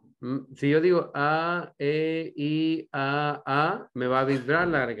 vea. Si yo digo A, E, I, A, me va a vibrar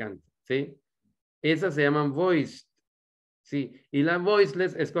la garganta, ¿sí? Esas se llaman voiced, ¿sí? Y la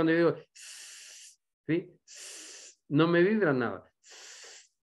voiceless es cuando yo digo, ¿sí? No me vibra nada.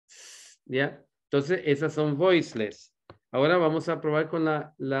 ¿Ya? Entonces, esas son voiceless. Ahora vamos a probar con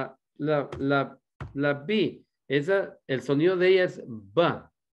la B. Esa, el sonido de ella es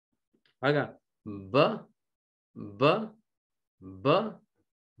ba. Haga ba, ba, ba,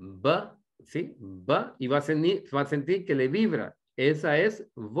 ba, ¿sí? Va y va a sentir que le vibra. Esa es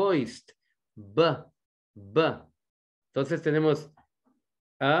voiced. Ba, ba. Entonces tenemos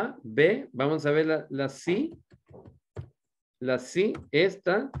A, B. Vamos a ver la C. La C,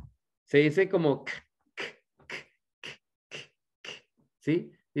 esta, se dice como k, k, k, k, k, k,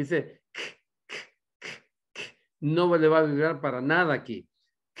 ¿sí? Dice k, k, k, k. No le va a vibrar para nada aquí.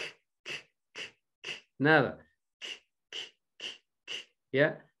 K, k, k, k, nada. K, k, k, k,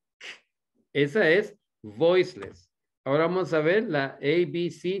 ¿ya? Esa es voiceless. Ahora vamos a ver la A,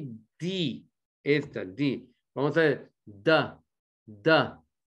 B, C, D. Esta, D. Vamos a ver. Da, da,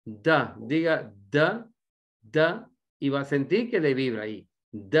 da. Diga da, da. Y va a sentir que le vibra ahí.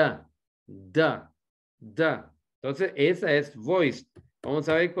 Da, da, da. Entonces, esa es voiced. Vamos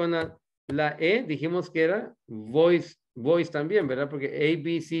a ver con la E. Dijimos que era voice también, ¿verdad? Porque A,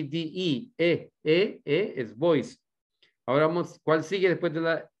 B, C, D, E. E es voice. Ahora vamos, ¿cuál sigue después de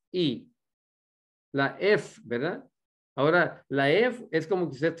la I? La F, ¿verdad? Ahora, la F es como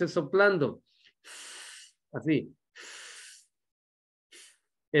que usted esté soplando. Así.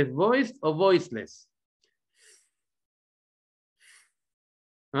 ¿Es voiced o voiceless?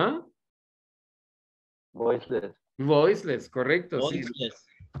 ¿Ah? Voiceless. Voiceless, correcto. Voiceless. Sí.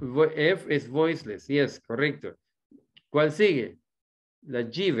 F es voiceless, yes, correcto. ¿Cuál sigue? La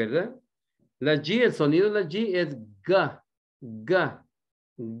G, ¿verdad? La G, el sonido de la G es ga, ga,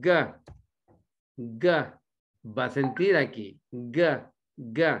 ga, ga. Va a sentir aquí, ga,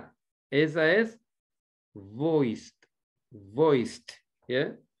 ga. Esa es voiced, voiced,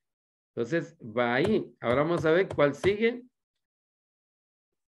 ¿ya? Entonces, va ahí. Ahora vamos a ver cuál sigue.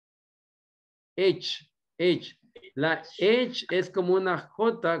 H, H. La H es como una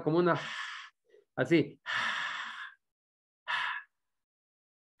J, como una así.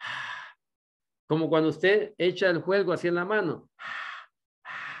 Como cuando usted echa el juego así en la mano.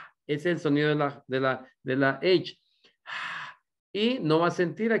 Es el sonido de la H. Y no va a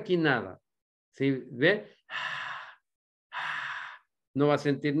sentir aquí nada. ¿Sí? ¿Ve? No va a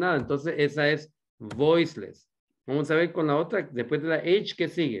sentir nada. Entonces, esa es voiceless. Vamos a ver con la otra. Después de la H, ¿qué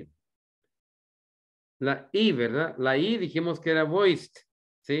sigue? La I, ¿verdad? La I dijimos que era voiced.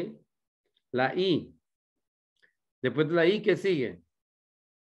 ¿Sí? La I. Después de la I, ¿qué sigue?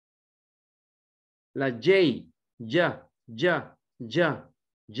 La J. Ya, ya, ya,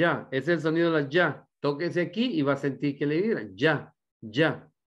 ya. Es el sonido de la ya. Tóquese aquí y va a sentir que le vibra. Ya, ya,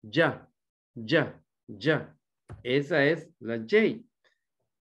 ya, ya, ya. Esa es la J.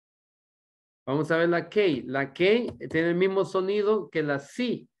 Vamos a ver la K. La K tiene el mismo sonido que la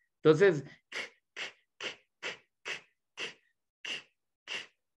C. Entonces,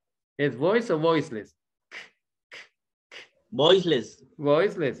 ¿es voice o voiceless? Voiceless.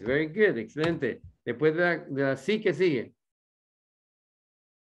 Voiceless. Very good. Excelente. Después de la C, ¿qué sigue?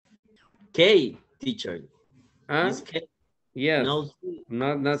 K, teacher. ¿Ah? Is K. Yes. No C.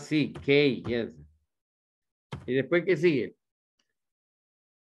 Not C. K, yes. ¿Y después qué sigue?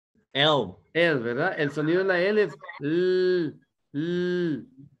 L. L, ¿verdad? El sonido de la L es L, L,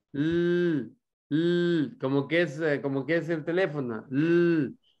 L, L, como que es el teléfono.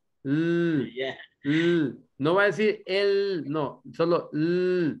 L, L, Yeah. L. No va a decir el, no, solo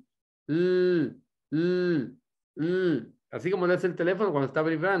L, L, L, L. Así como le hace el teléfono cuando está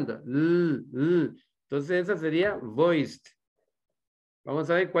vibrando. L, L. Entonces esa sería voiced. Vamos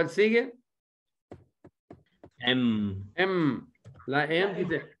a ver cuál sigue. M. M. La M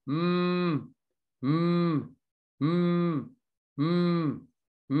dice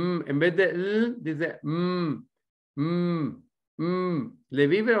En vez de l, dice ¿Le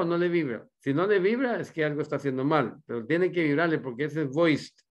vibra o no le vibra? Si no le vibra, es que algo está haciendo mal. Pero tiene que vibrarle porque ese es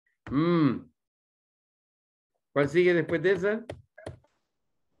voiced. ¿Cuál sigue después de esa?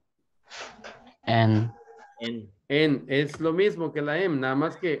 En. En. Es lo mismo que la M, nada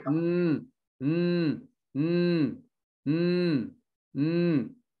más que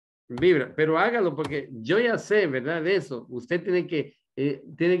vibra. Pero hágalo porque yo ya sé, ¿verdad? De eso. Usted tiene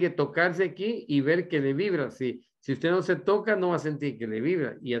que tocarse aquí y ver que le vibra. Si usted no se toca, no va a sentir que le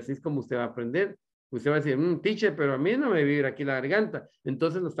vibra. Y así es como usted va a aprender. Usted va a decir, teacher, pero a mí no me vibra aquí la garganta.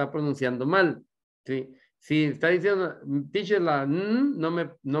 Entonces lo está pronunciando mal. ¿Sí? Si está diciendo, teacher, la no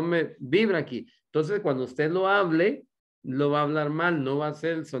me vibra aquí. Entonces, cuando usted lo hable, lo va a hablar mal, no va a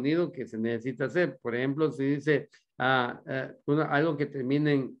ser el sonido que se necesita hacer. Por ejemplo, si dice algo que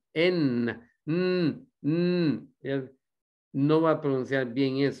termine en no va a pronunciar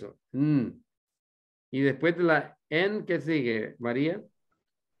bien eso. Y después de la en, ¿qué sigue, María?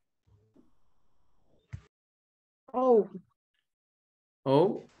 Oh.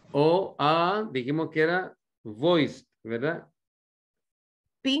 Dijimos que era voiced, ¿verdad?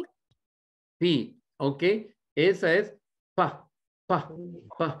 P. P, ok. Esa es pa.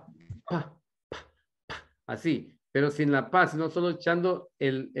 Así, pero sin la pa, sino solo echando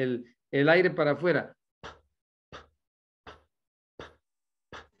el aire para afuera.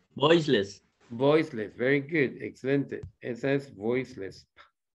 Voiceless. Voiceless, very good, excelente. Esa es voiceless.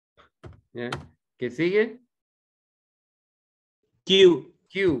 ¿Ya? ¿Qué sigue? Q.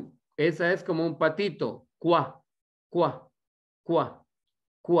 Q. Esa es como un patito. Cuá.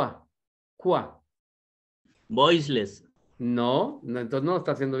 Voiceless. No, entonces no lo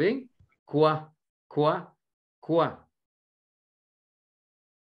está haciendo bien. Cuá.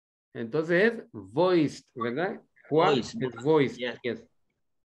 Entonces es voiced, ¿verdad? Cuá es voiced. Yeah. Yes.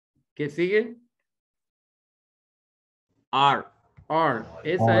 ¿Qué sigue? R.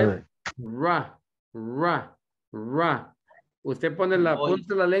 Esa es ra. Usted pone la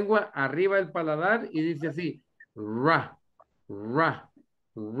punta de la lengua arriba del paladar y dice así, ra.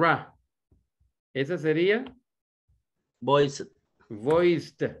 Esa sería Voiced.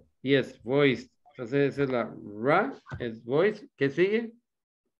 Yes, voiced. Entonces esa es la ra, es voiced. ¿Qué sigue?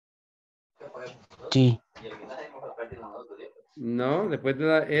 T. No, después de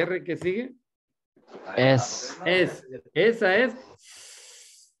la R, ¿qué sigue? S. Esa es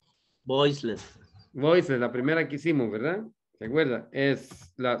Voiceless. voiceless, la primera que hicimos, ¿verdad? ¿Se acuerda?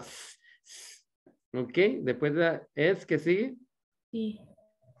 Es la ok, después de la S, ¿qué sigue?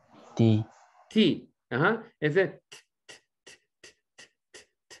 T. T. Ajá, ese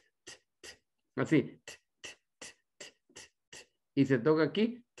así. Y se toca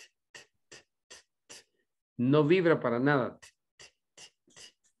aquí. No vibra para nada.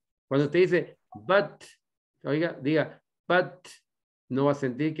 Cuando usted dice, but, oiga, diga, but, no va a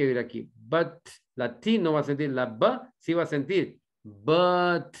sentir que vibra aquí. But, la T no va a sentir, la B sí va a sentir.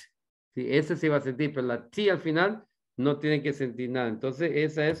 But, sí, ese sí va a sentir, pero la T al final no tiene que sentir nada. Entonces,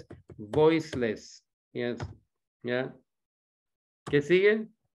 esa es voiceless. Yes. ¿Ya? ¿Qué sigue?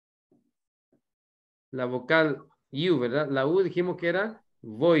 La vocal U, ¿verdad? La U dijimos que era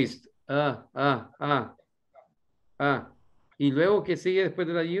voiced. Y luego, ¿qué sigue después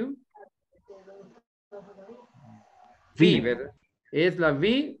de la U? V, ¿verdad? Es la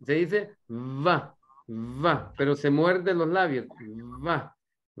V, se dice va, pero se muerde los labios. Va.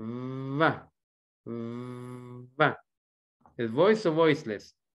 ¿Es voice o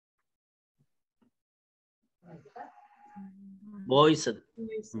voiceless? Voiced.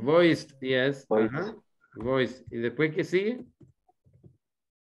 Voiced, yes. Ajá. Voice. ¿Y después qué sigue?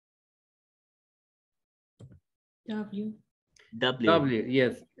 W,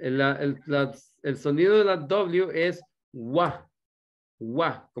 yes. El sonido de la W es wa,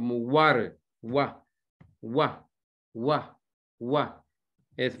 como water, wa.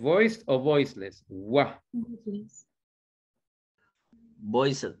 ¿Es voiced o voiceless? Wa.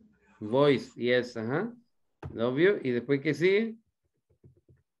 Voiced. Voice, yes, ajá. W, ¿y después qué sigue?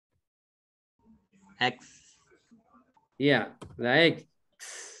 X. Yeah, la X.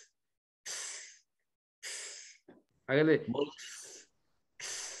 Hágale.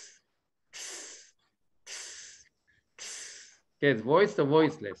 ¿Qué es voiced o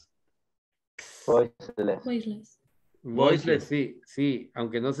voiceless? Voiceless, sí.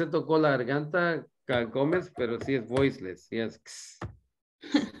 Aunque no se tocó la garganta, Gómez, pero sí es voiceless. Yes.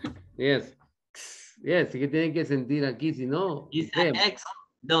 Yes. Sí que tienen que sentir aquí, si no. It's an X,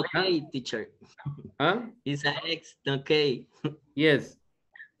 no K, teacher. ¿Ah? It's an X, no K. Yes.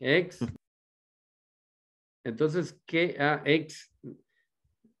 X. Entonces, ¿qué? X.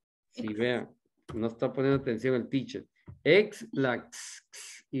 Sí, vea, no está poniendo atención el teacher. X, la X.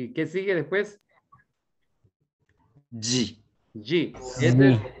 ¿Y qué sigue después? G. G. Sí.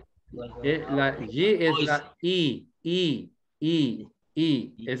 La G es la I.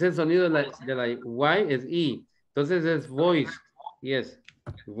 Ese sonido de la Y es I. Entonces es voice. Yes.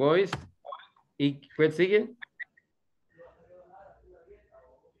 Voice. ¿Y qué sigue?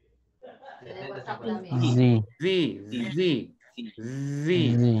 Z.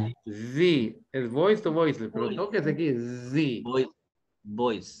 Z. Es voice to voice, pero toques aquí. Z.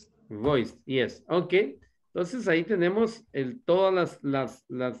 Voice, yes. Ok. Entonces ahí tenemos todas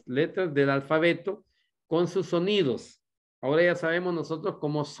las letras del alfabeto con sus sonidos. Ahora ya sabemos nosotros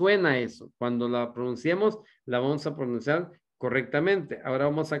cómo suena eso. Cuando la pronunciemos, la vamos a pronunciar correctamente. Ahora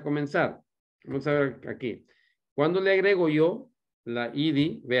vamos a comenzar. Vamos a ver aquí. Cuando le agrego yo la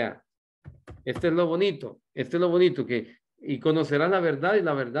id, vea, este es lo bonito. Este es lo bonito y conocerán la verdad y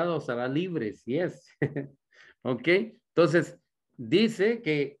la verdad os hará libres. Yes. Ok. Entonces, dice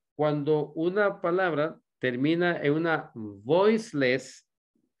que cuando una palabra termina en una voiceless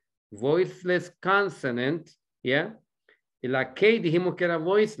consonant, ¿ya? Y la K dijimos que era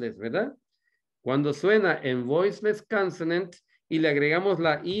voiceless, ¿verdad? Cuando suena en voiceless consonant y le agregamos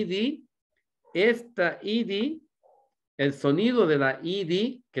la ed, esta ed, el sonido de la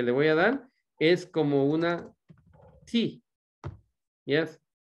ed que le voy a dar es como una T. Yes.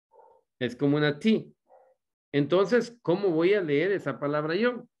 Es como una T. Entonces, ¿cómo voy a leer esa palabra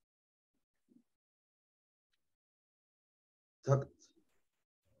yo?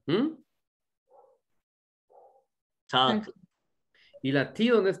 ¿Mm? ¿Y la T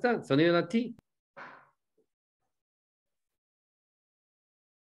dónde está? El sonido de la T.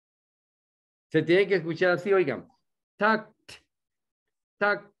 Se tiene que escuchar así, oigan. Tact,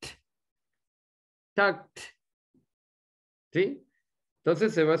 tact, tact. ¿Sí?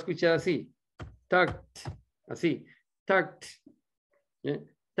 Entonces se va a escuchar así. Tact, así. Tact,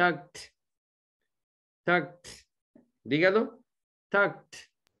 tact, tact. Dígalo. Tact.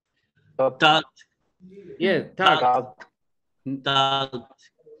 Tact. Yeah, tact.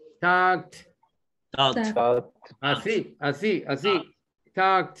 Tact. Así.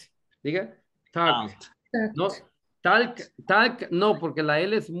 Tact. Diga. Tact. No, talc no, porque la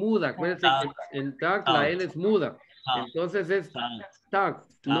L es muda. Acuérdense que en tact la L es muda. Entonces es tact.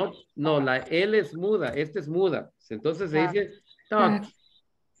 No, la L es muda. Esta es muda. Entonces se dice tact.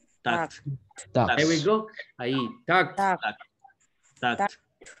 There we go. Ahí, tact.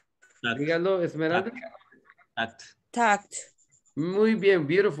 Dígalo, Esmeralda. Tact. Muy bien,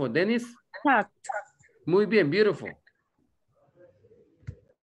 beautiful. Dennis. Tact. Muy bien, beautiful.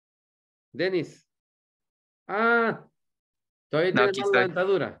 Dennis. Todavía No, tienes aquí la estoy.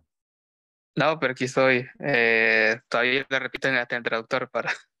 dentadura. No, pero aquí estoy. Todavía le repito en el traductor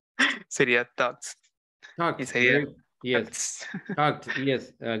para... sería thoughts. Tact. Y sería... Yes. Tact.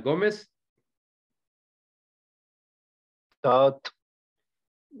 Yes. Gómez. Tact.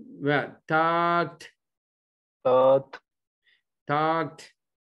 Tact. Tact. Tact.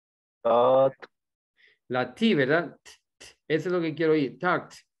 Tact. La T, ¿verdad? Eso es lo que quiero oír.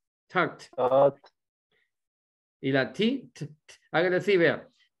 Tact. Tact. Tact. Y la T, hágale así, vea.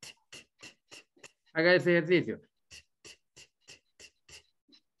 Haga ese ejercicio.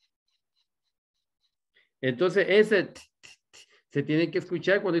 Entonces, ese se tiene que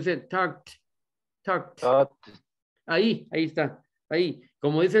escuchar cuando dice tact. Tact. Tact. Ahí está. Ahí.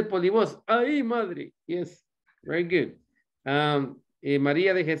 Como dice el polivoz. Ahí, madre. Yes. Very good.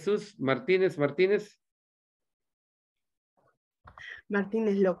 María de Jesús Martínez.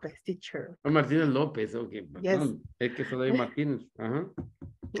 Martínez López, teacher. Martínez López. Ok. Yes. Es que solo hay Martínez. Ajá.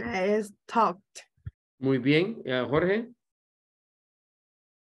 Es talked. Muy bien. Jorge.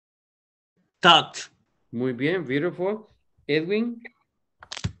 Tact. Muy bien. Beautiful. Edwin.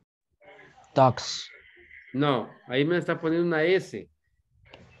 Talks. No. Ahí me está poniendo una S.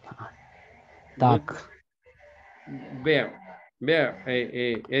 Talk. Vea,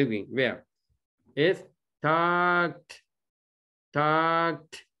 Edwin, vea. Es tact,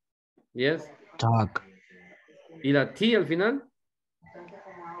 yes. Talk. ¿Y la T al final?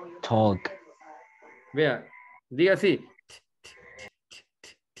 Talk. Vea, diga así.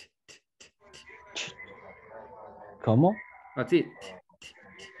 ¿Cómo? Así.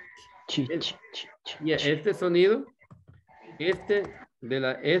 Este sonido,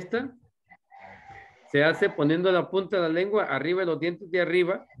 esta, se hace poniendo la punta de la lengua arriba de los dientes de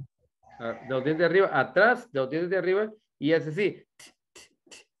arriba, atrás de los dientes de arriba, y hace así.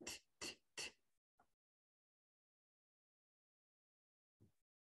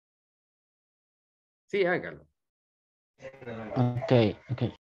 Sí, hágalo. Ok, ok.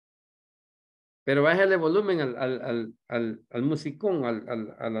 Pero bájale volumen al musicón,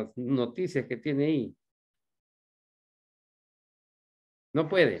 a las noticias que tiene ahí. No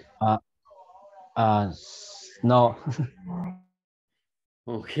puede. No.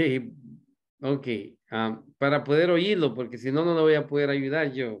 Ok, ok. Para poder oírlo, porque si no, no lo voy a poder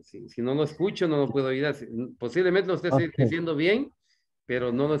ayudar yo. Si no lo escucho, no lo puedo ayudar. Posiblemente lo esté Ok. diciendo bien,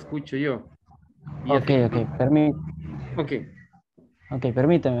 pero no lo escucho yo. Y Ok, así, ok. ok, Ok,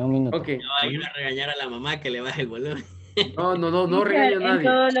 permítame un minuto. ok. No va a ir a regañar a la mamá que le baje el volumen. No regaño a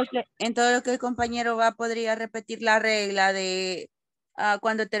nadie. En todo lo que el compañero va, podría repetir la regla de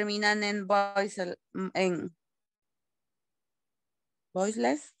cuando terminan en voiceless.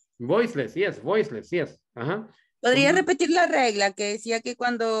 Voiceless, yes. Ajá. Podría repetir la regla que decía que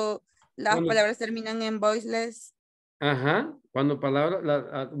cuando las palabras terminan en voiceless. Ajá. Cuando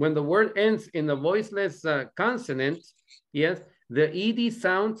when the word ends in a voiceless consonant, yes, the ed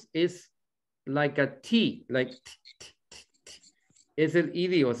sound is like a T, like es el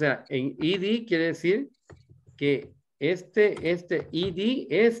ed, o sea, en ed quiere decir que este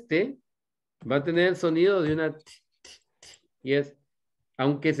ed, va a tener el sonido de una T, yes.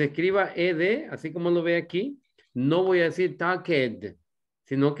 Aunque se escriba ed, así como lo ve aquí, no voy a decir talked,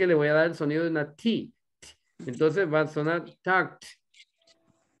 sino que le voy a dar el sonido de una T. Entonces va a sonar talked.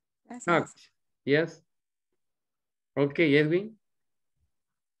 Talked. Yes. Ok, Edwin.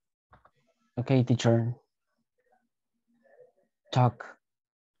 Ok, teacher. Talk.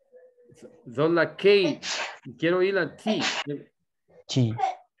 Son la K. Quiero oír la T. Chi.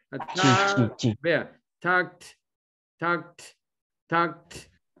 Chi. Vea. Talked. Talked. Talked.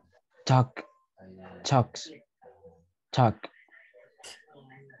 Talk. Talks. Talk.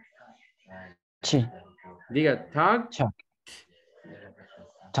 Chi. Diga talk. Talk.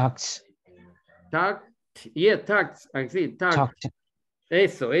 Talks. Talk. Yeah, talked. Así, talked.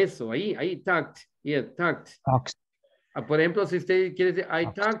 Eso, ahí, talked. Yeah, talked. Talks. Por ejemplo, si usted quiere decir, I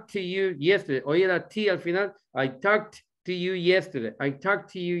talked to you yesterday. Oye la T al final. I talked to you yesterday. I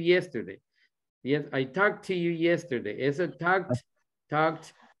talked to you yesterday. Yes, I talked to you yesterday. Ese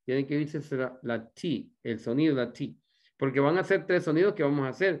talked, tiene que irse la T, el sonido de la T. Porque van a ser 3 sonidos que vamos a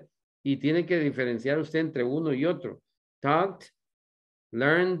hacer. Y tiene que diferenciar usted entre uno y otro. Talked,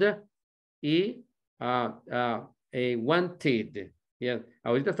 learned y wanted. Yes.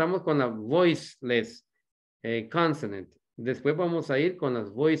 Ahorita estamos con la voiceless consonant. Después vamos a ir con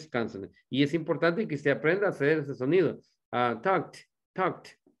las voice consonant. Y es importante que usted aprenda a hacer ese sonido. Talked,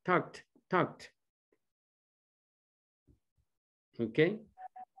 talked, talked, talked. Ok.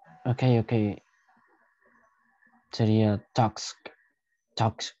 Ok. Sería talks.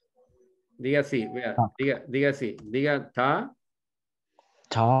 Talks. Diga así, vea, diga así. Diga ta.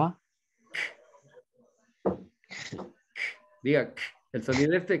 Ta. Diga el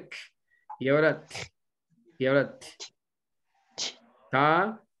sonido este. Y ahora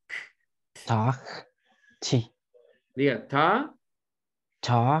ta. Ta. Chi. Diga ta.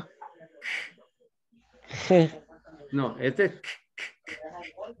 Ta. No, este es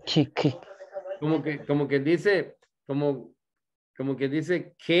Ki. como que dice, como que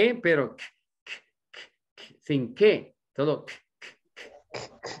dice que, pero sin que, todo.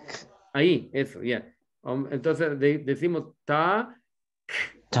 Ahí, eso, ya. Entonces decimos ta.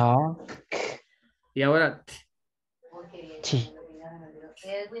 Ta. Y ahora Chi.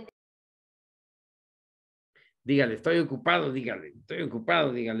 dígale, estoy ocupado, dígale,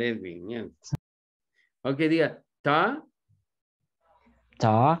 Edwin. Yeah. Ok, diga ta.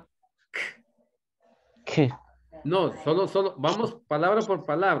 Ta. K. No, solo, vamos palabra por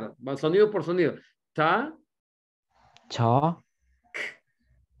palabra, sonido por sonido. Ta. Ta.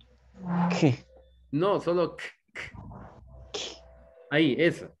 K. No, solo ahí,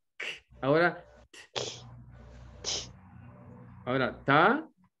 eso. Ahora ta.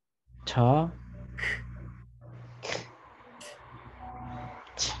 Ta.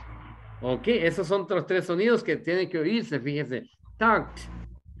 Ok, esos son los 3 sonidos que tienen que oírse, fíjese. Talked.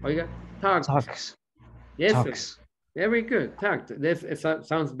 Oiga, talked. Talks. Yes, Talks. very good. Talked. This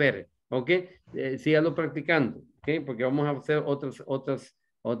sounds better. Ok, sígalo practicando. Ok, porque vamos a hacer otras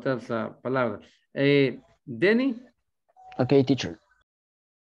palabras. Denny. Ok, teacher.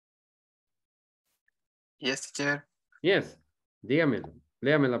 Yes, teacher. Yes, dígame,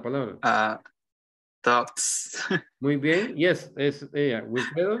 léame la palabra. Talks. Muy bien. Yes, es ella.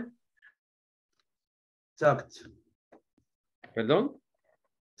 Wilfredo. Talked. Perdón.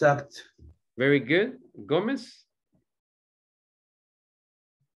 Talked. Very good. Gómez.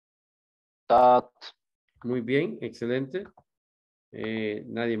 Talked. Muy bien, excelente.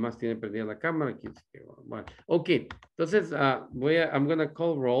 Nadie más tiene prendida la cámara. Bueno, ok, entonces I'm gonna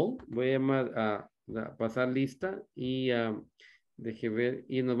call roll. Voy a pasar lista y deje ver.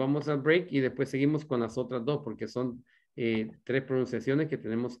 Y nos vamos al break y después seguimos con las otras dos porque son 3 pronunciaciones que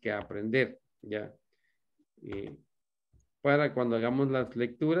tenemos que aprender. Ya. Para cuando hagamos las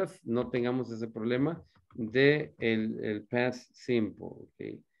lecturas no tengamos ese problema de el past simple.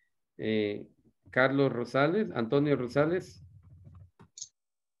 Okay. Carlos Rosales, Antonio Rosales.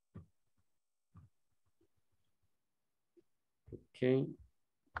 Okay.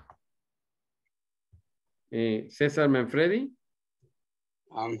 César Manfredi.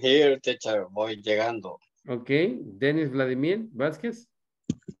 I'm here, teacher. Voy llegando. Okay. Denis Vladimir Vázquez.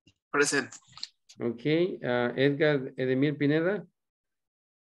 Present. Okay. Edgar Edemir Pineda.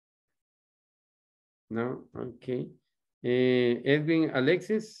 No. Okay. Edwin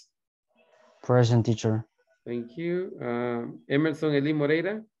Alexis. Present, teacher. Thank you. Emerson Eli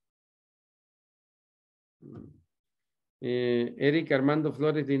Moreira. Eric Armando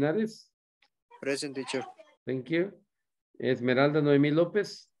Flores Linares. Present, teacher. Thank you. Esmeralda Noemí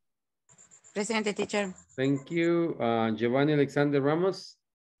López. Presente, teacher. Thank you. Giovanni Alexander Ramos.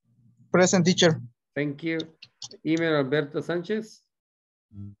 Present, teacher. Thank you. Imer Alberto Sánchez.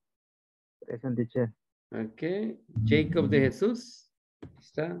 Present, teacher. Okay. Jacob de Jesús.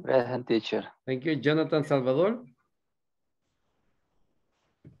 Está. Present, teacher. Thank you. Jonathan Salvador.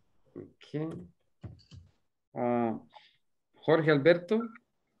 Okay. Jorge Alberto.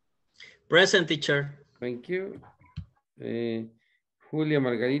 Present, teacher. Thank you. Julia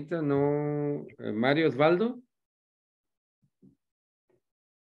Margarita, no. Mario Osvaldo.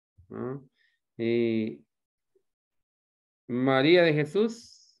 No. María de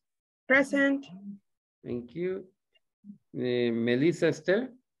Jesús. Present. Thank you. Melissa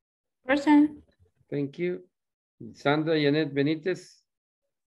Esther. Present. Thank you. Sandra Janet Benítez.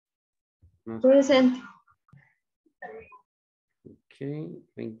 No. Present. Okay,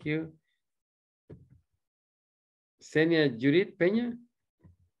 thank you. Senia Judith Peña.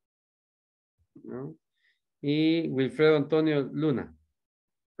 No. Y Wilfredo Antonio Luna.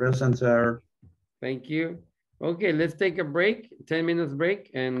 Present, sir. Thank you. Okay, let's take a break, 10 minutes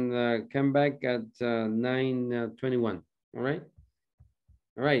break, and come back at 9:21. All right?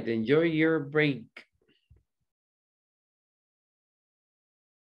 All right, enjoy your break.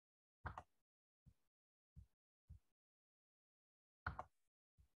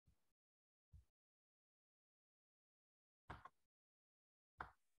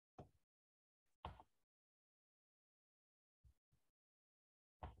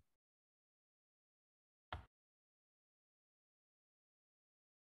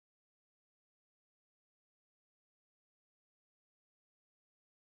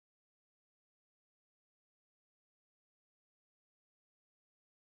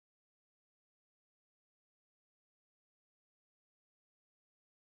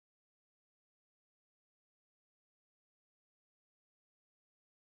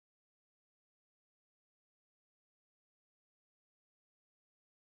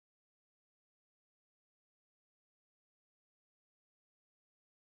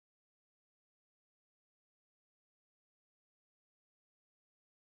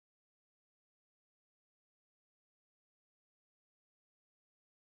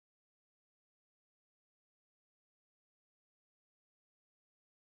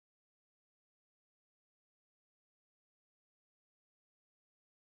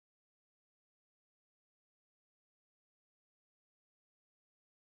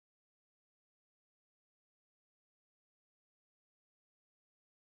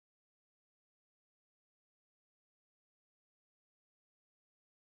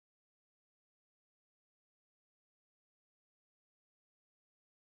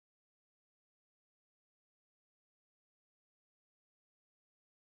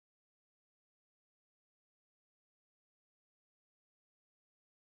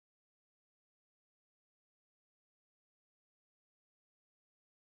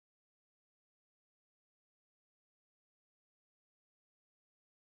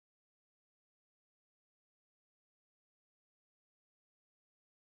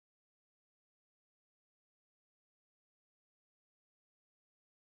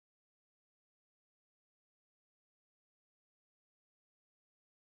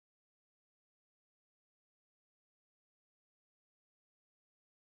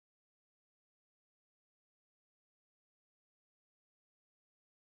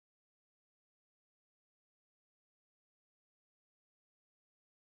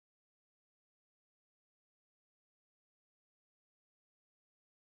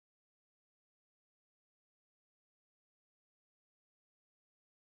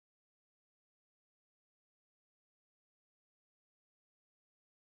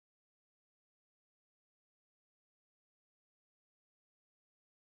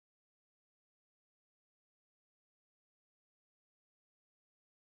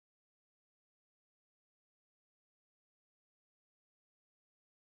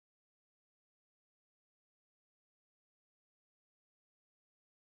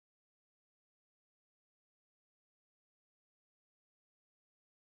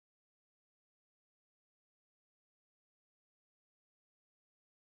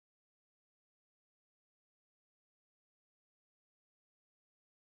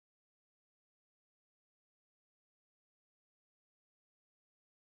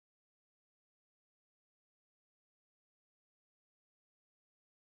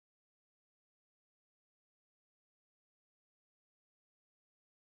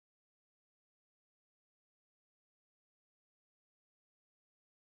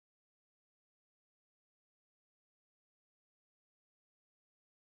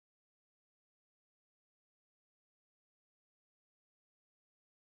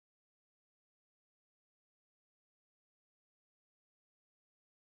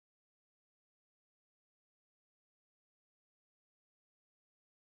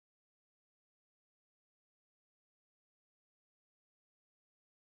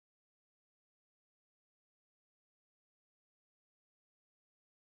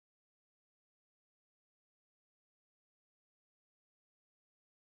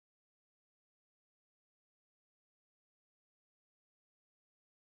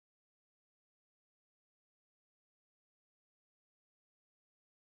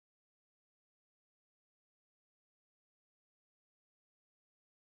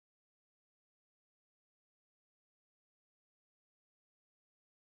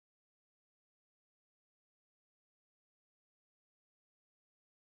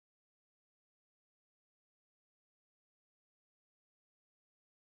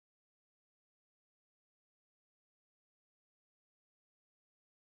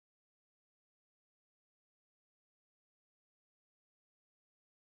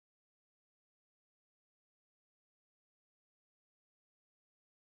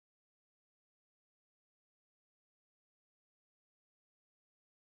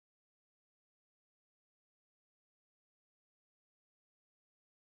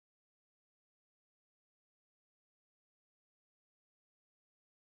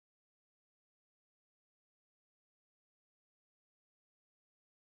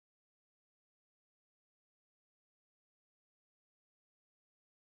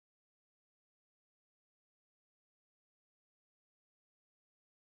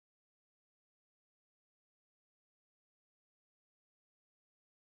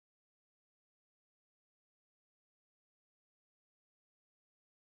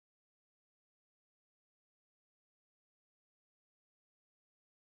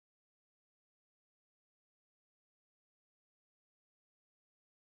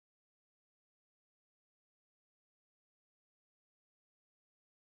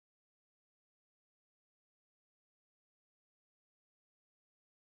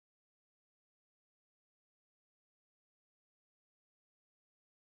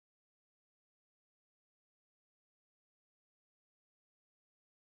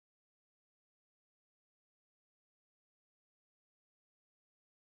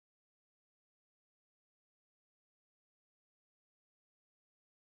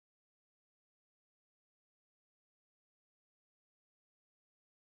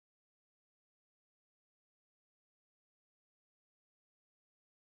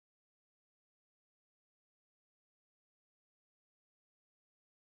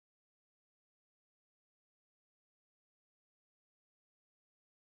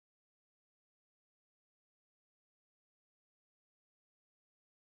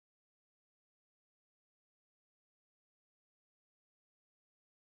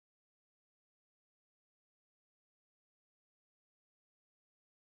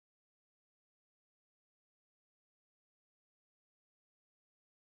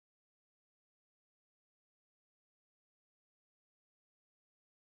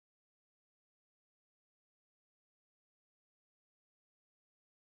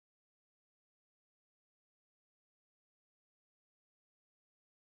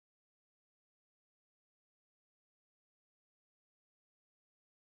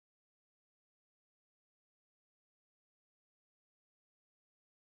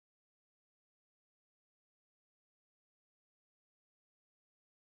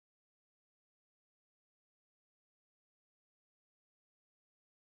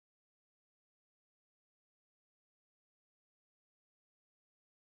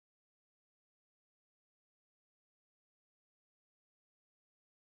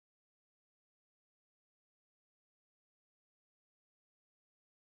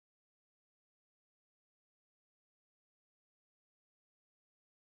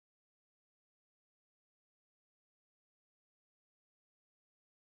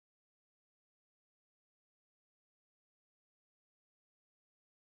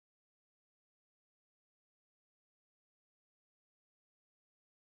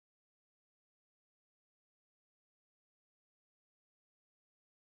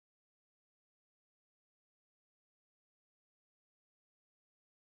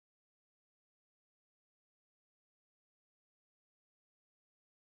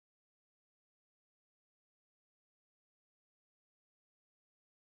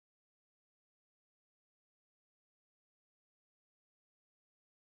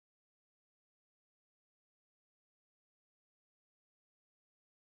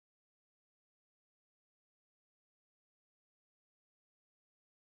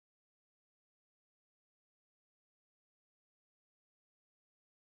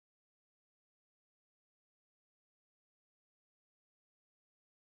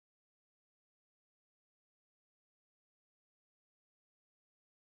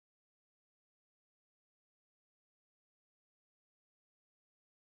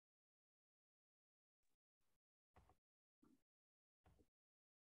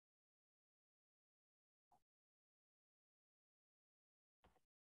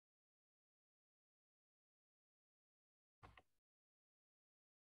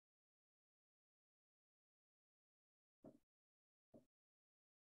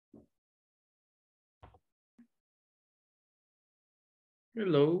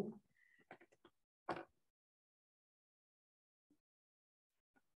 Hello.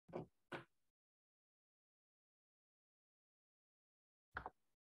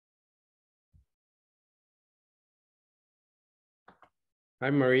 Hi,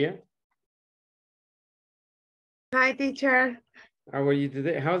 Maria. Hi, teacher. How are you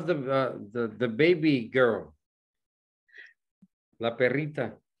today? How's the baby girl? La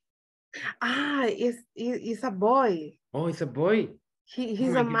perrita. Ah, it's a boy. Oh, it's a boy.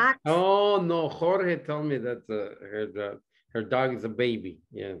 He's a Max. Oh no, Jorge told me that her dog is a baby.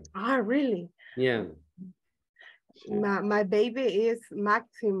 Yeah. Ah, really? Yeah. My baby is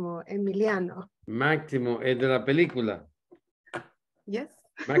Máximo Emiliano. Máximo, es de la película. Yes.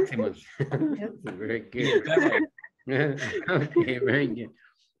 Maximus. Yes. Very good. Okay, very good.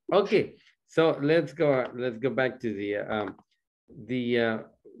 Okay, so let's go back to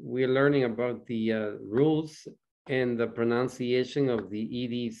we're learning about the rules and the pronunciation of the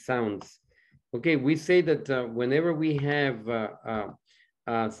ED sounds. Okay, we say that whenever we have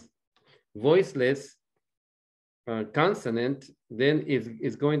voiceless consonant, then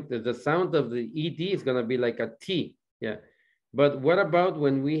the sound of the ED is going to be like a T. Yeah. But what about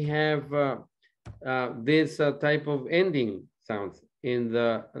when we have this type of ending sounds in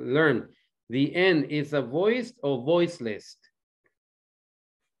the learn? The N is a voiced or voiceless?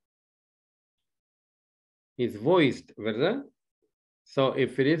 It's voiced, ¿verdad? So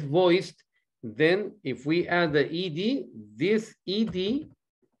if it is voiced, then if we add the ED, this ED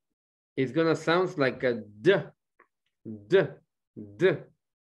is going to sound like a D.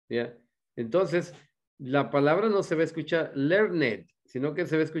 Yeah. Entonces, la palabra no se va a escuchar learned, sino que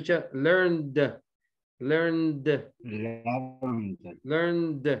se va a escuchar learned.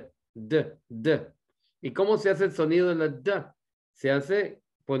 ¿Y cómo se hace el sonido de la D? Se hace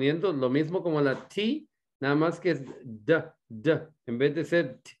poniendo lo mismo como la T, nada más que es D. En vez de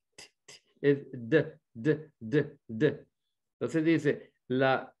ser T, es D. Entonces dice,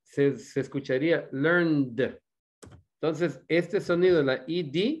 se escucharía learned. Entonces, este sonido de la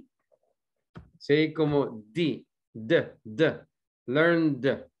ED se como D,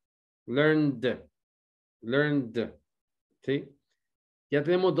 learned. ¿Sí? Ya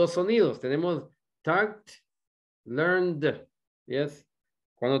tenemos dos sonidos. Tenemos talked, learned. Yes.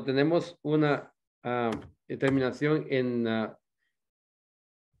 Cuando tenemos una terminación en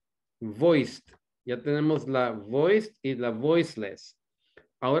voiced. Ya tenemos la voiced y la voiceless.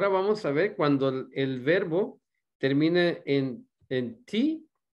 Ahora vamos a ver cuando el verbo termine en T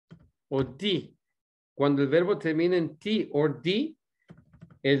o D. Cuando el verbo termina en T o D,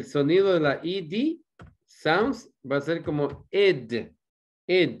 el sonido de la ED sounds va a ser como ed.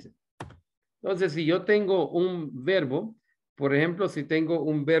 Entonces, si yo tengo un verbo, por ejemplo, si tengo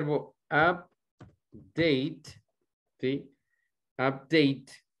un verbo update, ¿sí? Update,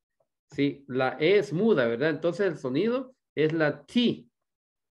 ¿sí? La E es muda, ¿verdad? Entonces, el sonido es la T.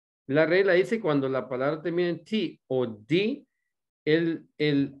 La regla dice cuando la palabra termina en T o D, el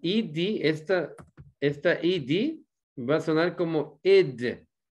ED, esta ED va a sonar como ed.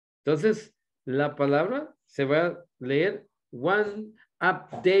 Entonces, la palabra se va a leer one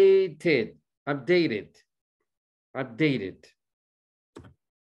updated.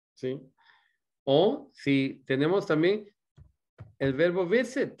 ¿Sí? O si tenemos también el verbo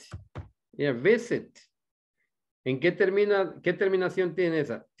visit. Yeah, visit. ¿En qué terminación tiene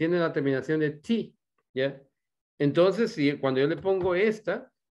esa? Tiene la terminación de T. ¿Ya? Entonces, cuando yo le pongo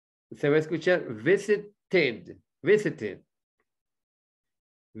esta, se va a escuchar visited.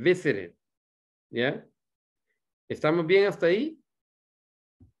 ¿Ya? ¿Estamos bien hasta ahí?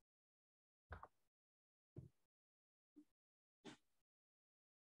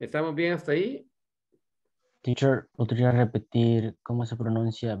 ¿Estamos bien hasta ahí? Teacher, ¿podría repetir cómo se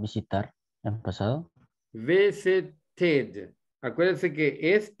pronuncia visitar en pasado? Visited. Acuérdense que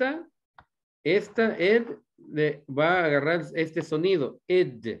esta ed va a agarrar este sonido.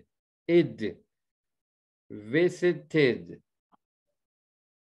 Ed. Visited.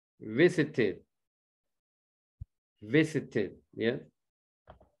 ¿Ya?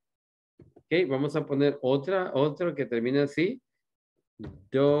 Ok, vamos a poner otra que termina así.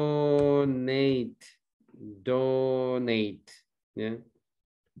 Donate. ¿Ya?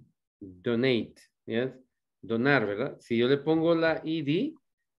 Donate. ¿Ya? Donar, ¿verdad? Si yo le pongo la ed,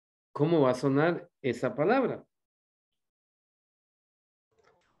 ¿cómo va a sonar esa palabra?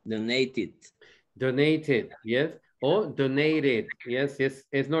 Donated, yes. O donated, yes.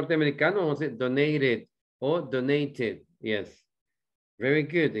 Es norteamericano, vamos a decir donated o donated, yes. Very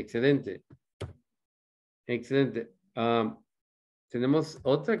good, excelente. Tenemos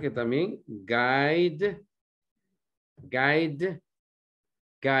otra que también, guide,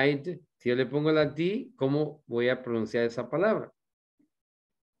 Guide. Si yo le pongo la D, ¿cómo voy a pronunciar esa palabra?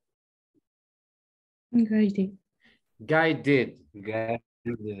 Guided. Guided.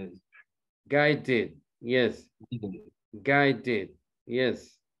 Guided. Guided. Yes. Guided.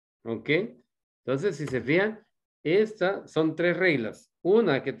 Yes. Ok. Entonces, si se fijan, estas son tres reglas.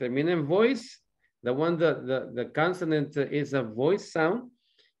 Una que termina en voice. The one that the consonant is a voice sound.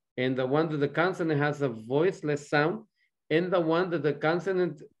 And the one that the consonant has a voiceless sound. And the one that the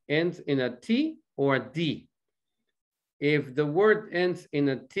consonant ends in a T or a D. If the word ends in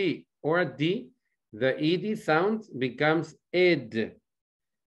a T or a D, the ED sound becomes ed.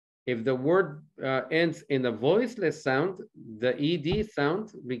 If the word ends in a voiceless sound, the ED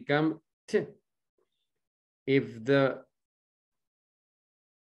sound becomes T. If the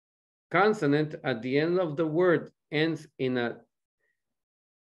consonant at the end of the word ends in a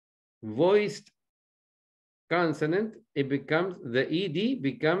voiced consonant, it becomes, the ED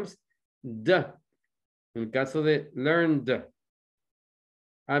becomes D. En el caso de learned,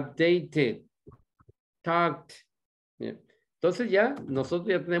 updated, talked. Bien. Entonces ya nosotros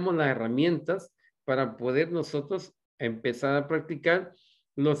ya tenemos las herramientas para poder nosotros empezar a practicar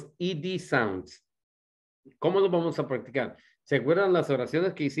los ED sounds. ¿Cómo los vamos a practicar? ¿Se acuerdan las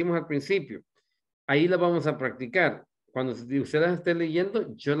oraciones que hicimos al principio? Ahí las vamos a practicar. Cuando usted las esté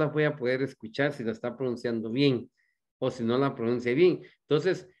leyendo, yo las voy a poder escuchar si la está pronunciando bien o si no la pronuncia bien.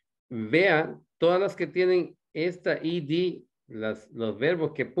 Entonces, vea todas las que tienen esta ED, los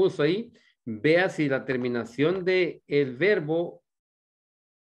verbos que puso ahí, vea si la terminación de el verbo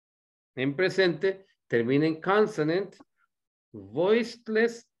en presente termina en consonant,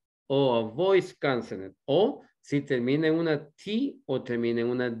 voiceless o a voice consonant, o si termina en una T o termina en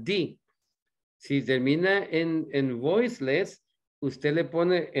una D. Si termina en voiceless, usted le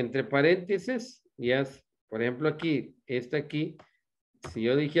pone entre paréntesis, yes, por ejemplo aquí, esta aquí, si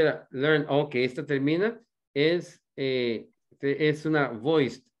yo dijera learn, ok, esta termina, es una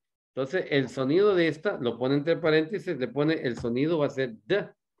voiced. Entonces, el sonido de esta lo pone entre paréntesis, le pone el sonido va a ser D,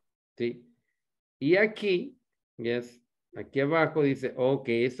 ¿sí? Y aquí, yes, aquí abajo dice, ok,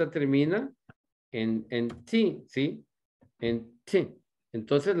 esta termina en T, ¿sí? En T.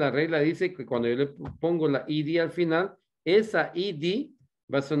 Entonces, la regla dice que cuando yo le pongo la ED al final, esa ED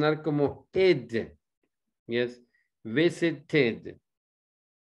va a sonar como ed, yes, visited.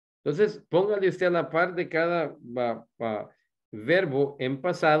 Entonces, póngale usted a la par de cada verbo en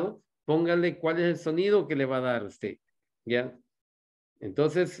pasado, póngale cuál es el sonido que le va a dar usted, ¿ya?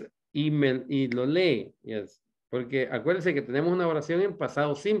 Entonces, y lo lee, yes. Porque acuérdense que tenemos una oración en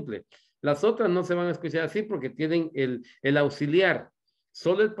pasado simple. Las otras no se van a escuchar así porque tienen el auxiliar.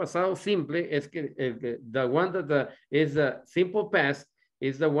 Solo el pasado simple es que the one that is the simple past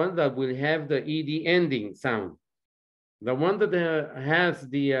is the one that will have the ed ending sound. The one that has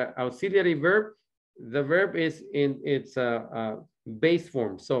the auxiliary verb, the verb is in its base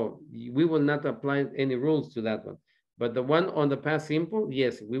form. So we will not apply any rules to that one. But the one on the past simple,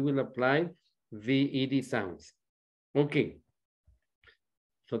 yes, we will apply the ed sounds. Ok.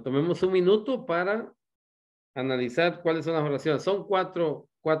 So tomemos un minuto para analizar cuáles son las oraciones. Son cuatro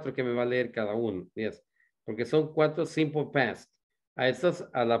que me va a leer cada uno. Yes. Porque son 4 simple past. A estos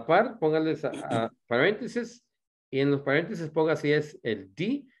a la par, pónganles a paréntesis. Y en los paréntesis ponga si es el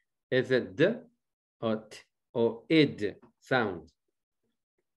D, es el D o T o id sound.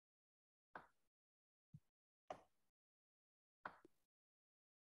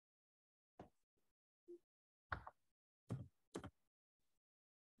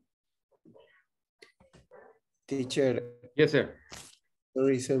 Teacher, Yes, sir.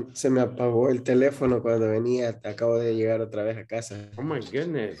 sorry, se me apagó el teléfono cuando venía. Acabo de llegar otra vez a casa. Oh my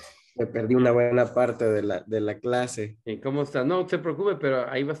goodness. Me perdí una buena parte de la clase. ¿Y cómo está? No se preocupe, pero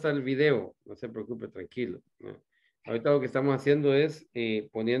ahí va a estar el video. No se preocupe, tranquilo. Ahorita lo que estamos haciendo es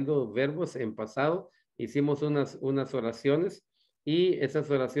poniendo verbos en pasado. Hicimos unas oraciones y esas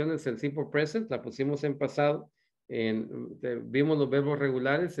oraciones, el simple present, la pusimos en pasado. Vimos los verbos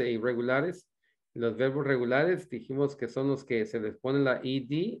regulares e irregulares. Los verbos regulares dijimos que son los que se les pone la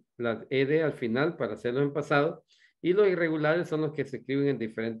ed al final para hacerlo en pasado. Y los irregulares son los que se escriben en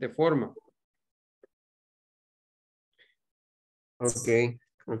diferente forma. Ok.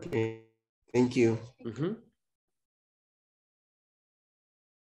 Thank you.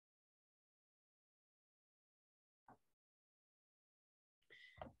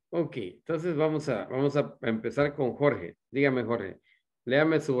 Ok, entonces vamos a empezar con Jorge. Dígame, Jorge.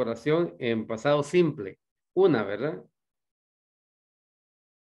 Léame su oración en pasado simple. Una, ¿verdad?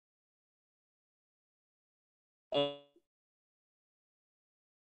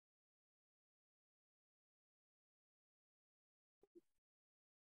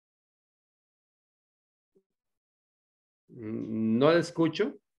 No le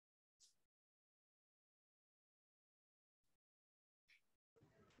escucho.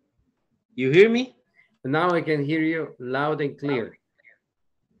 You hear me? Now I can hear you loud and clear.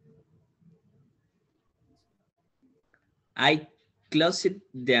 I closed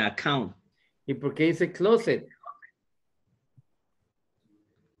the account. ¿Y por qué dice closet?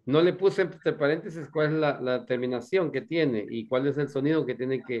 No le puse entre paréntesis cuál es la terminación que tiene y cuál es el sonido que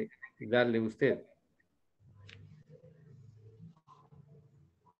tiene que darle usted.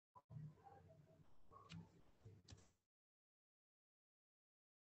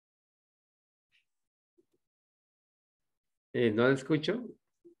 ¿No le escucho?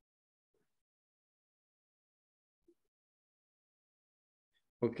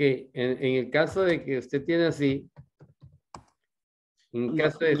 Ok, en el caso de que usted tiene así, en el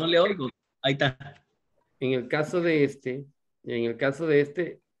caso de No le oigo. Ahí está. En el caso de este,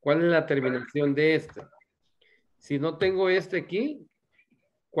 ¿cuál es la terminación de este? Si no tengo este aquí,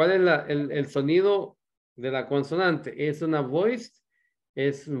 ¿cuál es el sonido de la consonante? ¿Es una voiced?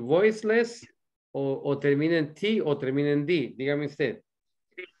 ¿Es voiceless? ¿O termina en T o termina en D? Dígame usted.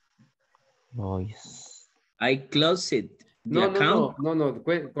 Voice. I closed the account. No.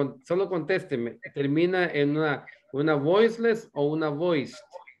 Solo contésteme. ¿Termina en una voiceless o una voiced?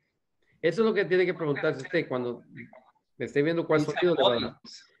 Eso es lo que tiene que preguntarse usted cuando esté viendo cuál sonido le va a dar.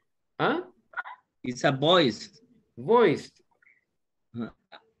 ¿Ah? It's a voice. Voiced.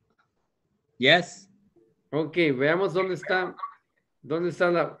 Yes. Ok, veamos dónde está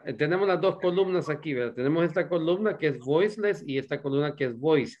tenemos las dos columnas aquí, ¿verdad? Tenemos esta columna que es voiceless y esta columna que es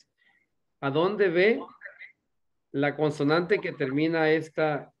voiced. ¿A dónde ve la consonante que termina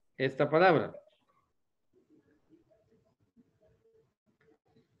esta palabra?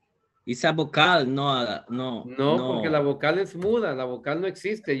 It's a vocal, No, porque la vocal es muda, la vocal no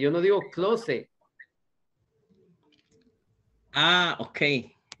existe. Yo no digo close. Ah,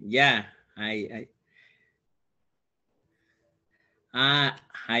 okay. Yeah,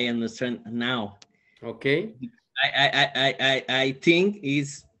 I understand now. Okay. I think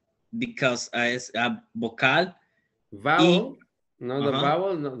it's because it's a vocal. Vowel. No, the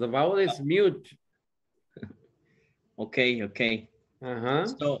vowel. No, the vowel is mute. Okay.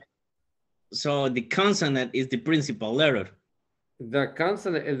 So the consonant is the principal letter. The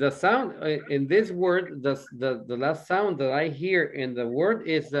consonant, the sound in this word, the last sound that I hear in the word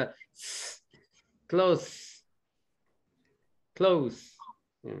is the close. Close.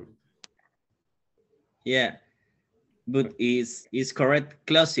 Yeah, but is correct?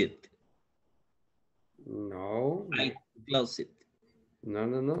 Close it. No. I close it.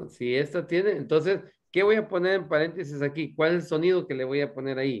 No. Si esta tiene, entonces, ¿qué voy a poner en paréntesis aquí? ¿Cuál es el sonido que le voy a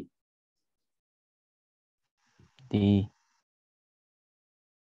poner ahí? D.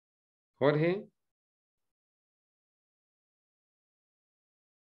 Jorge.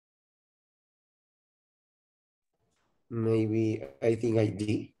 Maybe I think I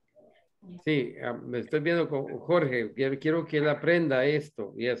did. Sí, me estoy viendo con Jorge. Quiero que él aprenda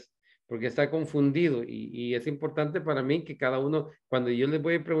esto, porque está confundido y es importante para mí que cada uno, cuando yo les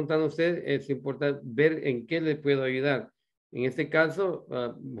voy preguntando a usted, es importante ver en qué le puedo ayudar. En este caso,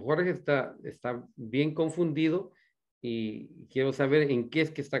 Jorge está bien confundido y quiero saber en qué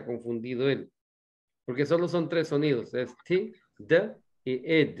es que está confundido él. Porque solo son tres sonidos, es T, D y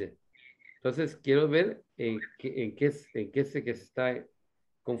ED. Entonces, quiero ver en qué se está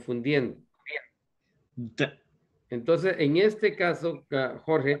confundiendo. Entonces, en este caso,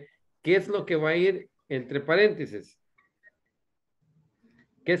 Jorge, ¿qué es lo que va a ir entre paréntesis?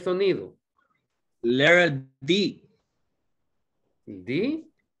 ¿Qué sonido? Letter D. ¿D?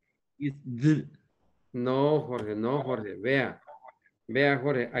 D. No, Jorge. Vea,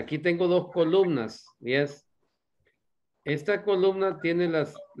 Jorge. Aquí tengo dos columnas. ¿Yes? Esta columna tiene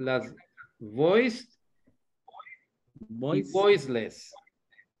las voiced y voiceless.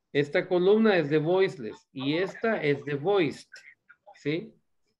 Esta columna es de voiceless y esta es de voiced. ¿Sí?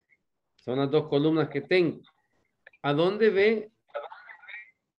 Son las dos columnas que tengo. ¿A dónde ve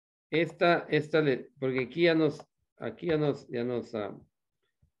esta porque aquí ya nos,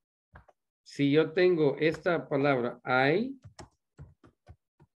 si yo tengo esta palabra, I,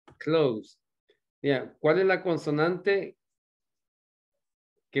 close. Ya, ¿cuál es la consonante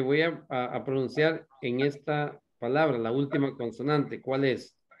que voy a pronunciar en esta palabra? La última consonante, ¿cuál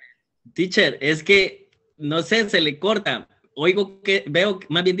es? Teacher, es que, no sé, se le corta. Oigo que,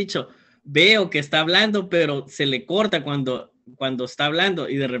 más bien dicho, veo que está hablando, pero se le corta cuando está hablando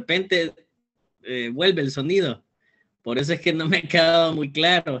y de repente vuelve el sonido. Por eso es que no me ha quedado muy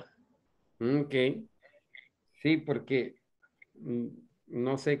claro. Ok. Sí, porque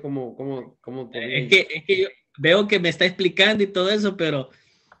no sé cómo podría... Es que veo que me está explicando y todo eso, pero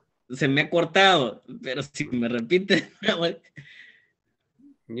se me ha cortado. Pero si me repite.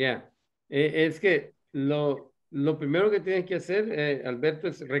 Ya. Es que lo primero que tienes que hacer, Alberto,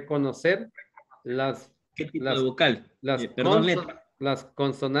 es reconocer las, ¿Qué tipo las, de vocal? las, Perdón, las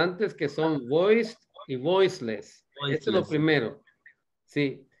consonantes que son voiced y voiceless. Eso es lo primero.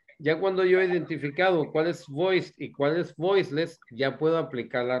 Sí. Ya cuando yo he identificado cuál es voiced y cuál es voiceless, ya puedo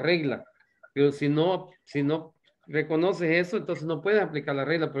aplicar la regla. Pero si no reconoces eso, entonces no puedes aplicar la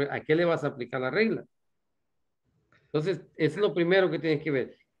regla. Pero ¿a qué le vas a aplicar la regla? Entonces, eso es lo primero que tienes que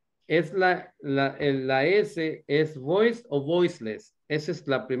ver. ¿Es la S es voice o voiceless? Esa es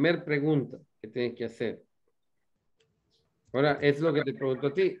la primera pregunta que tienes que hacer. Ahora, es lo que te pregunto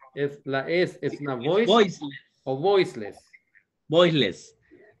a ti. ¿Es la S es una voice voiceless. o voiceless? Voiceless.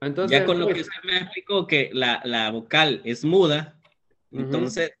 Entonces, ya con lo que usted me explicó que la vocal es muda,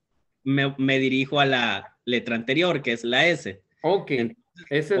 entonces me dirijo a la letra anterior, que es la S. Ok, entonces,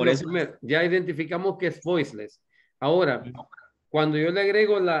 ese es lo primero. Ya identificamos que es voiceless. Ahora, cuando yo le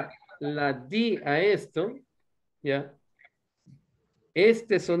agrego la D a esto, ya,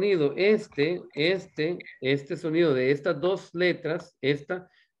 este sonido, este sonido de estas dos letras, esta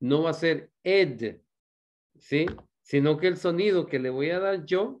no va a ser ed, ¿sí? Sino que el sonido que le voy a dar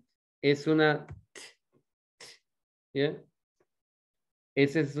yo es una t, ¿ya?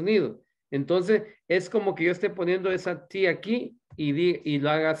 Ese es el sonido. Entonces, es como que yo esté poniendo esa T aquí y lo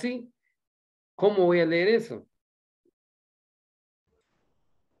haga así. ¿Cómo voy a leer eso?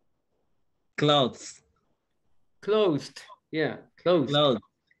 Clouds. Closed. Yeah, closed. Cloud.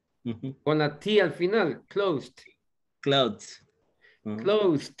 Con la T al final. Closed. Clouds.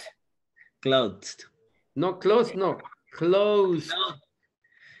 Closed. Clouds. No, closed, no. Closed.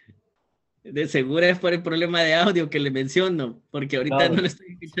 De seguro es por el problema de audio que le menciono, porque ahorita no lo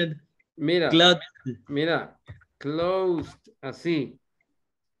estoy escuchando. Mira, Cloud. mira, closed, así.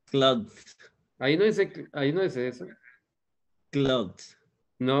 Clouds. Ahí no dice eso. Clouds.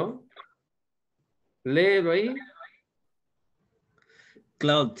 ¿No? Léelo ahí.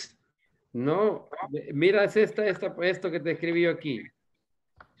 Clouds. No, mira, es esto que te escribí yo aquí.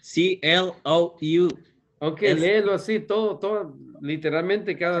 C-L-O-U. Ok, léelo así, todo,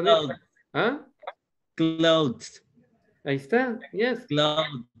 literalmente cada letra. ¿Ah? Clouds. Ahí está, yes.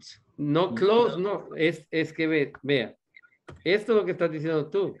 Clouds. No close, no, es que vea. Esto es lo que estás diciendo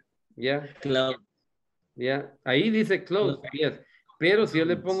tú, ¿ya? Clouds. Ya, ahí dice close, yes. Pero si yo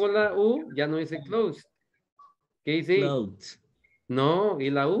le pongo la U, ya no dice close. ¿Qué dice? Clouds. No,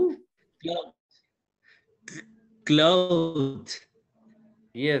 ¿y la U? Clouds.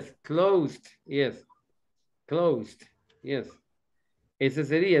 Yes, closed, yes. Closed, yes. Ese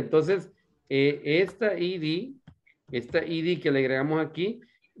sería, entonces, esta ID que le agregamos aquí,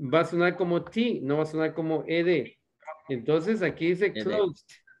 va a sonar como T, no va a sonar como ED. Entonces, aquí dice closed.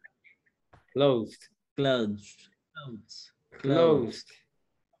 Closed. Clouds. Closed.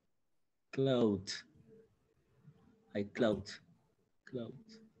 Cloud. I cloud. Cloud.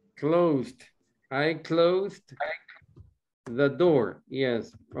 Closed. I closed the door.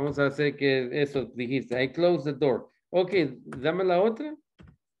 Yes. Vamos a hacer que eso dijiste. I closed the door. Ok, dame la otra.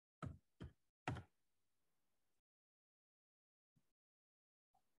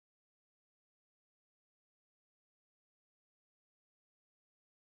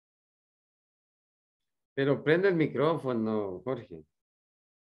 Pero prende el micrófono, Jorge.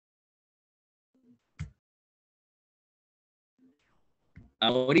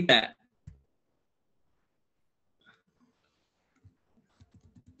 Ahorita.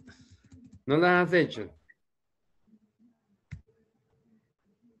 ¿No las has hecho?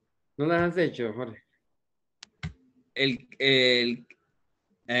 ¿No las has hecho, Jorge? I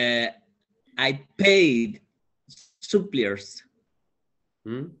paid suppliers.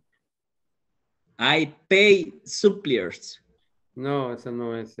 I pay suppliers. No, eso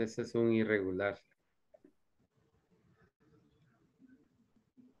no es, ese es un irregular.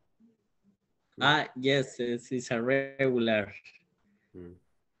 Yes, it's a regular.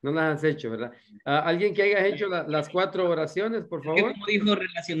 No las has hecho, ¿verdad? ¿Alguien que haya hecho las 4 oraciones, por favor? Es que como dijo,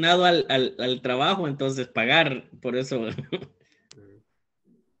 relacionado al trabajo, entonces pagar, por eso.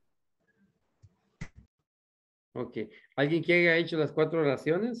 Ok. ¿Alguien que haya hecho las 4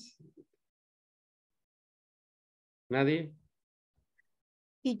 oraciones? ¿Nadie?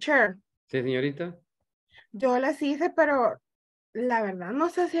 Teacher. Sí, señorita. Yo las hice, pero la verdad no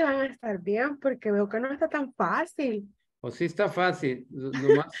sé si van a estar bien porque veo que no está tan fácil. O sí está fácil,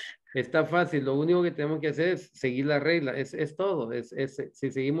 nomás está fácil. Lo único que tenemos que hacer es seguir la regla. Es todo.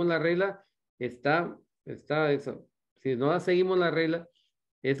 Si seguimos la regla, está eso. Si no seguimos la regla,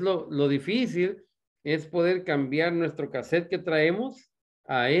 es lo difícil es poder cambiar nuestro cassette que traemos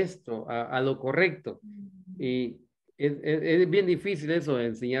a esto, a lo correcto. Y es bien difícil eso,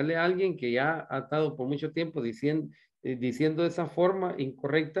 enseñarle a alguien que ya ha estado por mucho tiempo diciendo de esa forma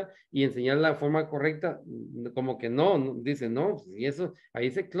incorrecta y enseñar la forma correcta, como que no dice no, y eso, ahí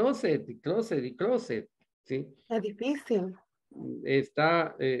dice closet, y closet, y closet, ¿sí? Es difícil.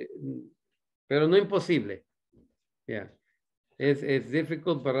 Está, pero no imposible. Yeah. Es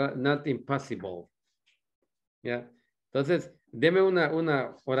difficult, but not impossible. Yeah. Entonces, deme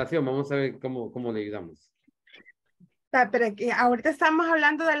una oración, vamos a ver cómo le ayudamos. Pero ahorita estamos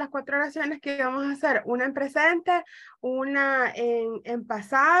hablando de las 4 oraciones que vamos a hacer. Una en presente, una en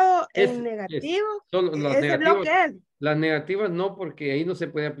pasado, en negativo. Solo las ¿Ese bloque es? Las negativas no, porque ahí no se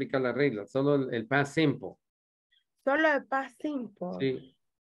puede aplicar la regla, solo el past simple. Solo el past simple. Sí.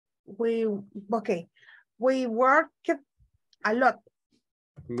 We worked a lot.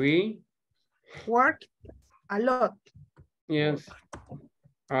 We worked a lot. Yes,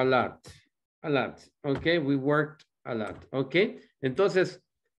 a lot. Okay, we worked a lot. Okay, entonces,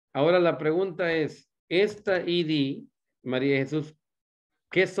 ahora la pregunta es, esta ed, María Jesús,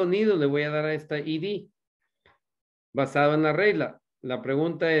 ¿qué sonido le voy a dar a esta ed? Basado en la regla. La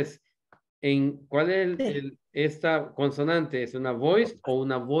pregunta es, ¿cuál es esta consonante? ¿Es una voice o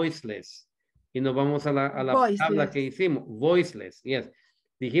una voiceless? Y nos vamos a la tabla que hicimos. Voiceless, yes.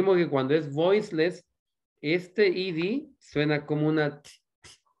 Dijimos que cuando es voiceless, este ed suena como una t,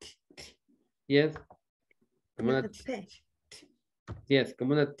 yes. Como una t, yes,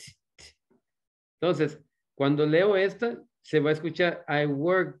 como una t. Entonces, cuando leo esta, se va a escuchar I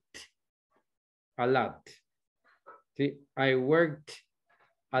worked a lot. ¿Sí? I worked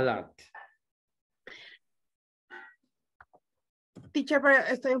a lot. Teacher, pero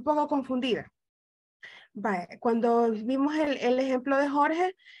estoy un poco confundida. Vale, cuando vimos el ejemplo de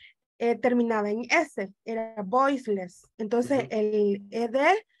Jorge, terminaba en S, era voiceless. Entonces el ED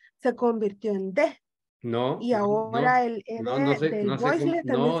se convirtió en D. No. Y ahora el ED del voiceless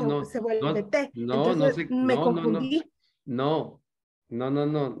también se vuelve T. Entonces me confundí. No.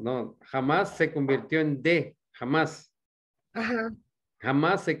 Jamás se convirtió en D. Jamás. Ajá.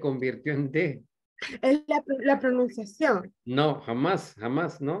 Jamás se convirtió en D. Es la pronunciación. No, jamás,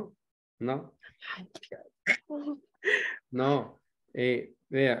 no. No.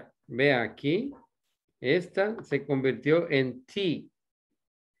 Vea aquí. Esta se convirtió en T.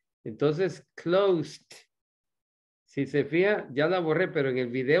 Entonces, closed. Si se fija, ya la borré, pero en el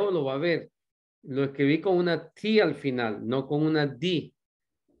video lo va a ver. Lo escribí con una T al final, no con una D.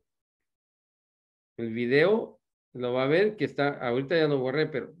 El video lo va a ver que está, ahorita ya lo borré,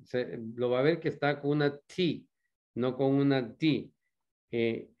 pero lo va a ver que está con una T, no con una D.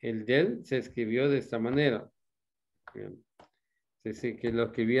 El del se escribió de esta manera. Sí, que lo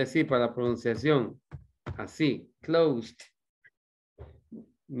escribí así para la pronunciación. Así, closed.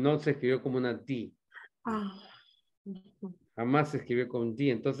 No se escribió como una D. Jamás se escribió con D.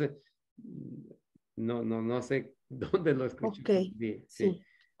 Entonces, no sé dónde lo escuché. Okay. D, sí.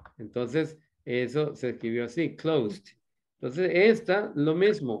 Entonces, eso se escribió así, closed. Entonces, esta, lo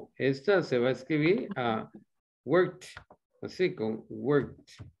mismo. Esta se va a escribir a worked. Así, con worked.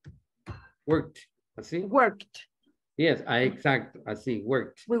 Worked. Así. Worked. Yes, exacto. Así,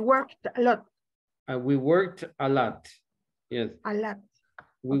 worked. We worked a lot. We worked a lot. Yes. A lot.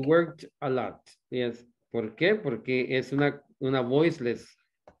 We worked a lot. Yes. ¿Por qué? Porque es una voiceless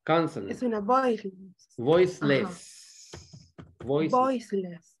consonant. Es una voiceless. Voiceless.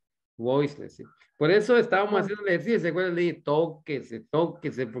 Voiceless, sí. Por eso estábamos haciendo el ejercicio, ¿se acuerdan? Le dije,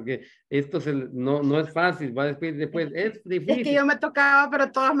 tóquese, porque esto no es fácil, va después, es difícil. Es que yo me tocaba,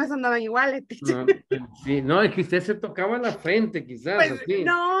 pero todos me sonaban iguales, teacher. No, es que usted se tocaba la frente, quizás, Pues, así.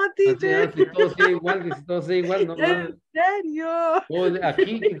 no, teacher. Si todo sea igual, no. ¿En serio? O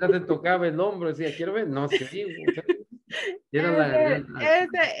aquí quizás se tocaba el hombro, decía, quiero ver, no, sí.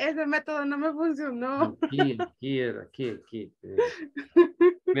 Ese método no me funcionó. Aquí.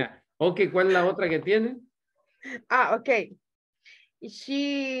 Mira, ok, ¿cuál es la otra que tiene? Ok.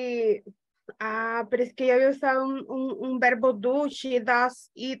 Pero es que yo había usado un verbo do, she does,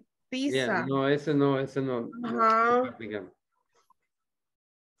 eat pizza. Yeah, no, ese no. Ajá.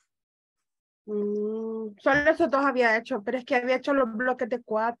 Solo esos dos había hecho, pero es que había hecho los bloques de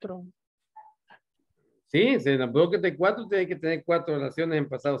 4. Sí, en los bloques de 4 tiene que tener 4 oraciones en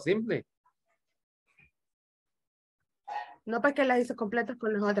pasado simple. No, porque las hice completas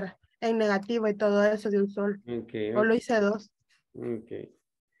con las otras, en negativo y todo eso de un solo. Okay. Solo hice 2. Ok.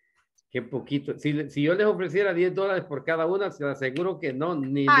 Qué poquito. Si yo les ofreciera $10 por cada una, se lo aseguro que no,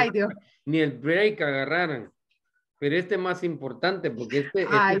 ni el break agarraran. Pero este es más importante porque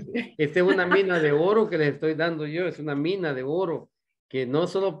Ay. este es una mina de oro que les estoy dando yo. Es una mina de oro que no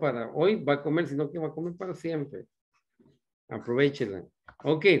solo para hoy va a comer, sino que va a comer para siempre. Aprovechenla.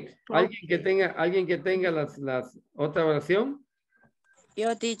 Ok. ¿Alguien que tenga las otra oración?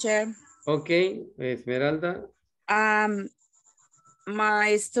 Yo, teacher. Ok. Esmeralda.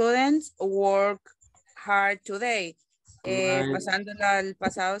 My students work hard today. Pasándola al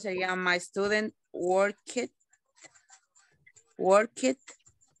pasado sería my student worked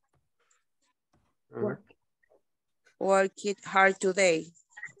hard today.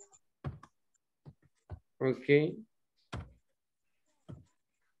 Ok.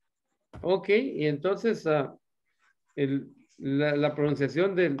 Ok, y entonces la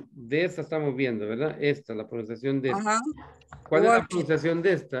pronunciación de esta estamos viendo, ¿verdad? Esta, la pronunciación de esta. ¿Cuál es la pronunciación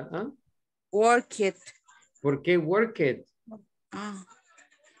de esta? ¿Ah? Work it. ¿Por qué work it?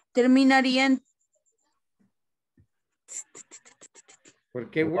 Terminaría en... ¿Por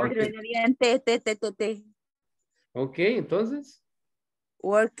qué work it? Terminaría en t. Ok, entonces.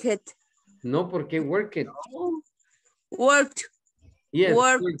 Work it. No, ¿por qué work it? Worked. Yes,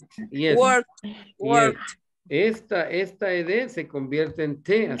 Worked. Yes. Worked. Yes. Worked. Esta ed se convierte en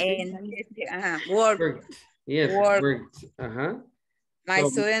T. Así. Worked. Yes, worked. Ajá. My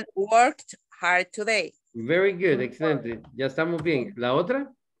student worked hard today. Very good, excelente. Ya estamos bien. ¿La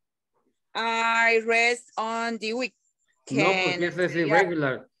otra? I rest on the weekend. No, porque ese es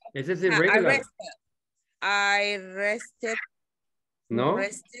irregular. Ese es irregular. I rested. ¿No?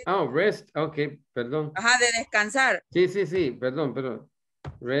 Rested. Oh, rest. Ok, perdón. Ajá, de descansar. Sí, perdón.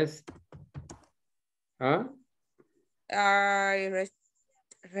 Rest. ¿Ah? I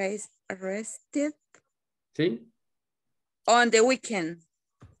rested. ¿Sí? On the weekend.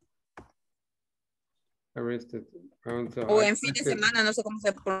 I rested. O en fin de semana, no sé cómo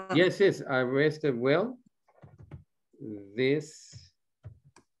se pronuncia. Yes, I rested well this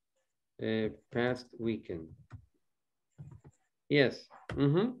past weekend. Yes.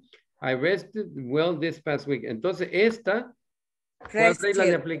 I rested well this past week. Entonces, esta,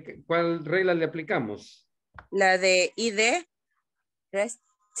 ¿cuál regla le aplicamos? La de ID.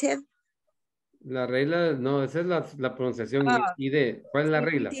 Rested. La regla, no, esa es la pronunciación ID. ¿Cuál es la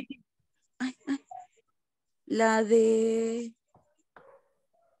regla? La de...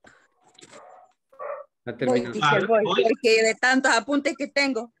 La terminación. Porque de tantos apuntes que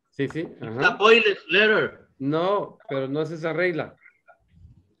tengo. Sí. Ajá. Letter. No, pero no es esa regla.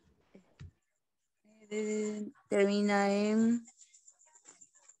 Termina en...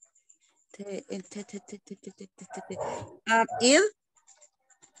 ¿Il?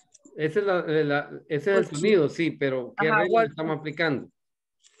 Ese es el sonido, sí, pero ¿qué regla estamos aplicando?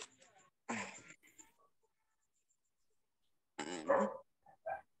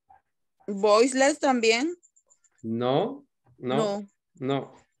 Voiceless también. No.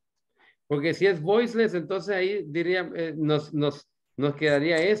 Porque si es voiceless, entonces ahí diría, nos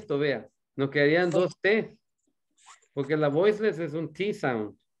quedaría esto, vea. Nos quedarían dos T. Porque la voiceless es un T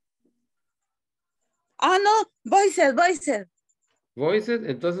sound. No, voiced. Voiced,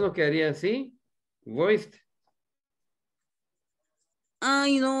 entonces nos quedaría así. Voiced.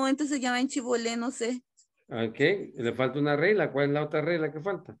 Ay, no, entonces ya me enchibolé, no sé. Ok, le falta una regla. ¿Cuál es la otra regla que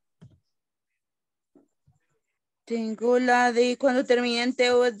falta? Tengo la de cuando termine en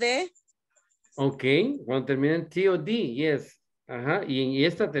TOD. Ok, cuando termina en T o D, yes. Ajá, y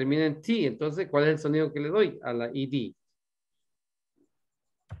esta termina en T. Entonces, ¿cuál es el sonido que le doy a la ED?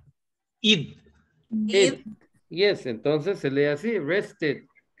 Id. Yes, entonces se lee así, rested.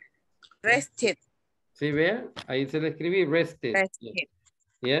 Rested. Sí, vea, ahí se le escribí rested.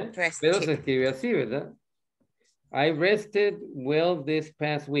 Yeah. Pero se escribe así, ¿verdad? I rested well this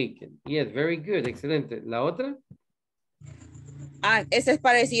past weekend. Yes, very good, excelente. ¿La otra? Esa es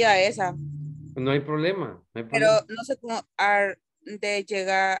parecida a esa. No hay problema. Pero no sé cómo de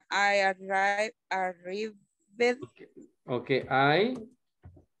llegar, arrived. Okay, I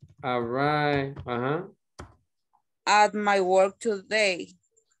arrived, at my work today.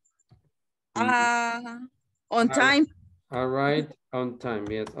 On time. Arrived on time,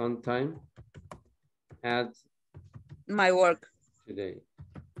 yes, on time at my work. Today.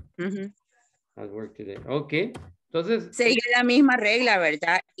 At work today. Okay, entonces. Sigue la misma regla,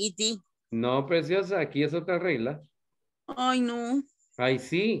 ¿verdad? ED. No, preciosa, aquí es otra regla. Ay, no. Ay,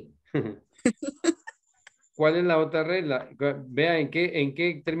 sí. ¿Cuál es la otra regla? Vea en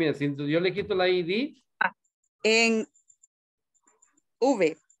qué termina. Si yo le quito la ID. En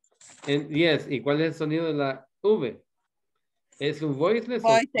V. Yes, ¿y cuál es el sonido de la V? ¿Es un voiceless?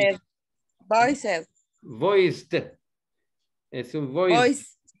 Voiced. Voiced. Es un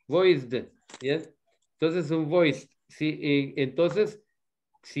voiced. Voiced. Yes. Entonces un voice. Sí, entonces,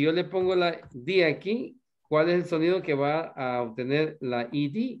 si yo le pongo la D aquí, ¿cuál es el sonido que va a obtener la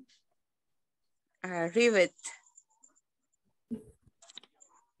ED? Rivet.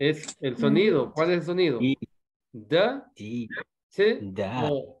 Es el sonido. ¿Cuál es el sonido? The, Sí. ¿sí?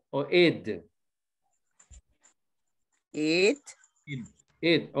 Da. O ed. It.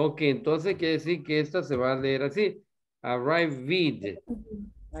 It. Ok, entonces quiere decir que esta se va a leer así. Arrived.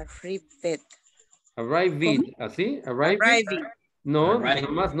 Rivet. Arrived. ¿Así? Arrived. Arriving. No, Arrive.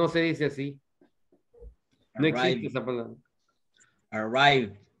 nomás no se dice así. No existe Arrive. esa palabra.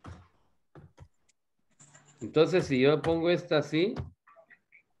 Arrive. Entonces, si yo pongo esta así,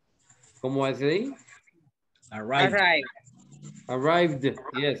 ¿cómo hace ahí? Arrive. Arrive. Arrived.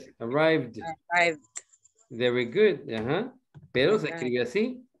 Yes, arrived. Arrived. Very good. Ajá. Pero se escribe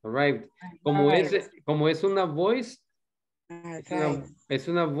así. Arrived. Como es una voice, es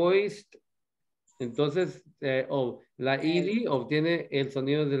una voice, entonces la ED obtiene el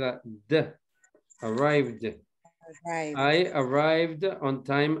sonido de la D. Arrived. I arrived on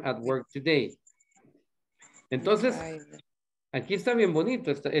time at work today. Entonces, aquí está bien bonito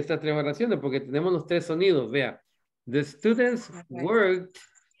estas tres oraciones porque tenemos los tres sonidos. Vea, the students worked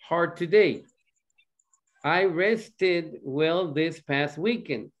hard today. I rested well this past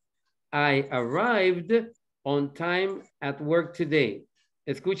weekend. I arrived on time at work today.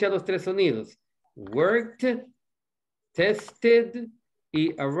 Escucha los tres sonidos. Worked, tested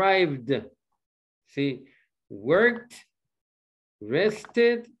y arrived. Sí. Worked,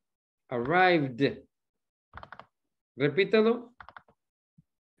 rested, arrived. Repítalo.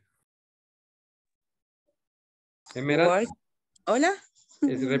 Emerald. Hola.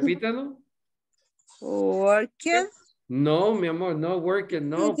 Repítalo. Working. No, mi amor, no, working,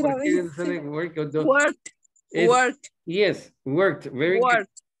 no. Porque worked. No. Worked. Worked. Yes, worked. Very good.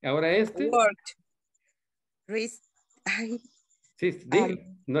 Ahora este. Worked. Sí,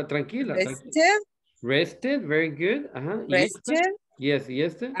 no, tranquila. Rested. Rested, very good. Ajá. Rested. Yes, y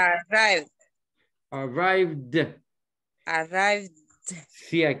este. Arrived. Arrived. Arrived.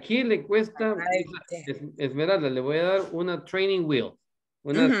 Si aquí le cuesta, Esmeralda, le voy a dar una training wheel,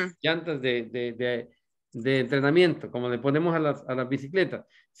 unas llantas de entrenamiento, como le ponemos a las bicicletas.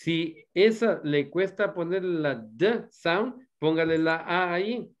 Si esa le cuesta poner la D sound, póngale la A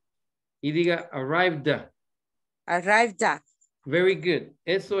ahí y diga arrived. Arrived. Very good.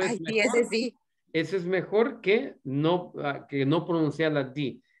 Eso es mejor. Ese sí. Eso es mejor que no pronunciar la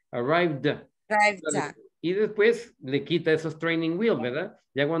D. Arrived. Arrived. Y después le quita esos training wheels, ¿verdad?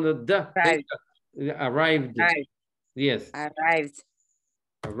 Ya cuando arrived. Yes. Arrived.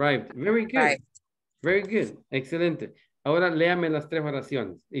 Very good. Arrived. Very good. Excelente. Ahora léame las tres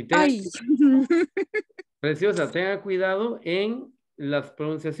oraciones. Y preciosa, tenga cuidado en las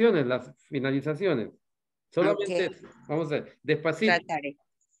pronunciaciones, las finalizaciones. Solamente, vamos a ver, despacito. Trataré.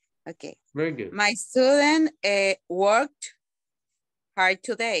 Okay. Very good. My student worked hard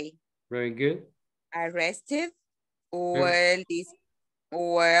today. Very good. I rested well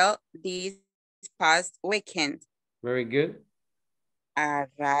this past weekend. Very good. I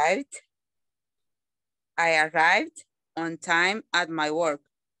arrived on time at my work.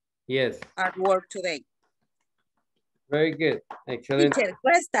 Yes. At work today. Very good. Excellent. Teacher,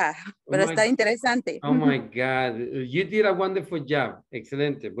 cuesta, pero está interesante. Oh my God. You did a wonderful job.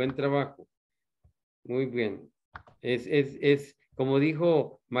 Excelente. Buen trabajo. Muy bien. Es como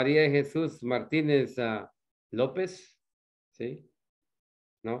dijo María de Jesús Martínez López. ¿Sí?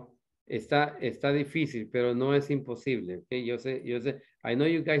 ¿No? Está difícil, pero no es imposible. ¿Okay? Yo sé. I know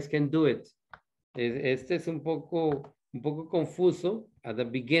you guys can do it. Este es un poco confuso at the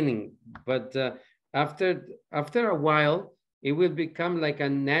beginning, but after a while, it will become like a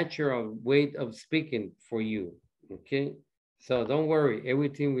natural way of speaking for you, okay? So don't worry,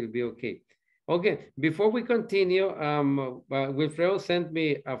 everything will be okay. Okay, before we continue, Wilfredo sent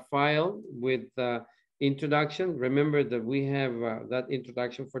me a file with introduction. Remember that we have that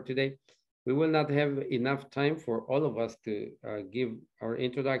introduction for today. We will not have enough time for all of us to give our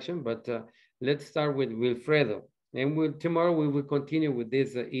introduction, but let's start with Wilfredo. And tomorrow we will continue with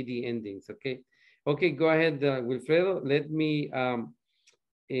these ED endings, okay? Okay, go ahead, Wilfredo. Let me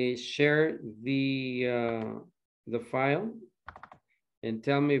share the file and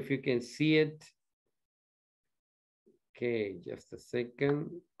tell me if you can see it. Okay, just a second.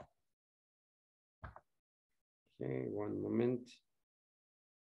 Okay, one moment.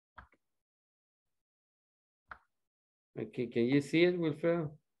 Okay, can you see it, Wilfredo?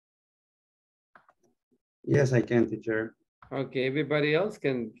 Yes, I can, teacher. Okay, everybody else,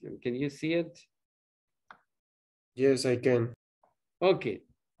 can you see it? Yes, I can. Okay,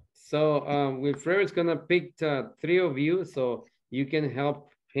 So Wilfredo is gonna pick 3 of you so you can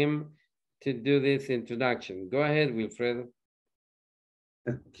help him to do this introduction. Go ahead, Wilfredo.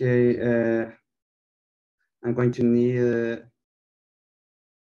 Okay, I'm going to need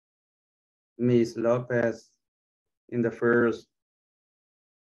Miss Lopez in the first.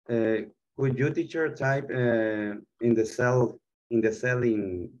 Could you, teacher, type in the cell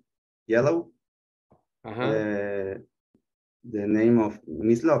in yellow the name of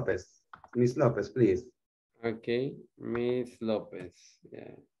Miss Lopez? Miss Lopez, please. Okay, Miss Lopez.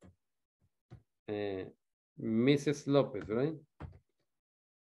 Yeah. Mrs. Lopez, right?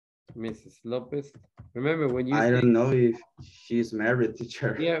 Mrs. Lopez. Remember when you I say, don't know if she's married,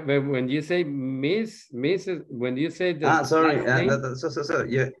 teacher. yeah, but when you say Mrs. When you say the sorry. last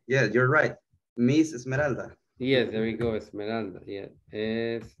name, Yeah, you're right. Miss Esmeralda. yes, there we go, Esmeralda. Yeah,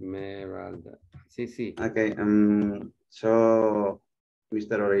 Esmeralda. Sí. Okay. So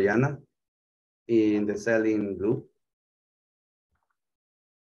Mr. Orellana in the cell in blue.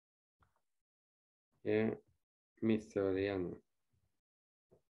 Yeah, Mr. Oriano.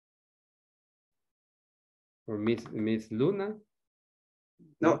 Or Miss Luna?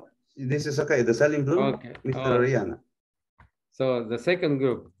 No, this is okay. The cell in blue, Okay. Mr. Orellana. So the second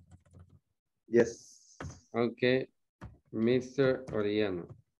group. Yes. Okay, Mr. Oriano.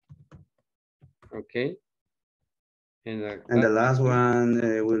 Okay. And the last one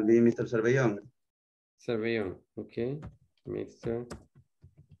will be Mr. Cervellón. Cervellón, okay. Mr.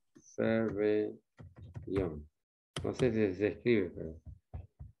 Cervellón. No sé si se escribe, pero.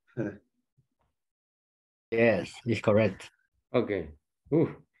 Yes, it's correct. Okay.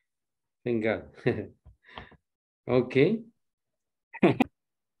 Thank God. Okay.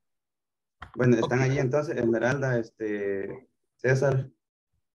 Bueno, están allí entonces, Esmeralda, César.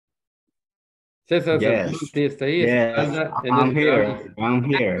 César, Yes. está ahí. Yes. I'm here. I'm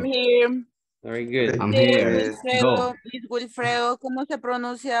here. Very good. I'm here. Wilfredo, Miss Wilfredo, ¿cómo se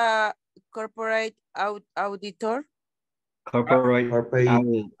pronuncia corporate auditor? Corporate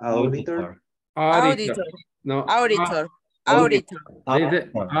auditor. Auditor. No. Auditor. Auditor.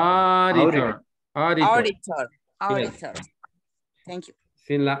 Auditor. Auditor. Auditor. Thank you.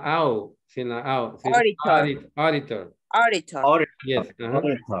 Sin la au. Auditor. Auditor. Auditor. Yes.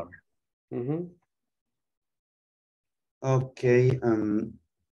 Auditor. Okay.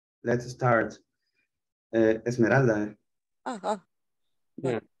 Let's start. Esmeralda.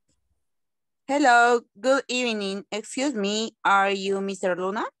 Yeah. Hello, good evening. Excuse me, are you Mr.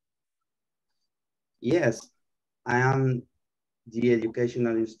 Luna? Yes, I am the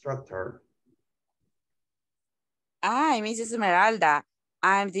educational instructor. Hi, Mrs. Esmeralda.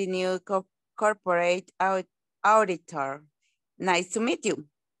 I'm the new corporate auditor. Nice to meet you.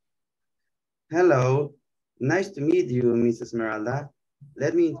 Hello, nice to meet you, Mrs. Esmeralda.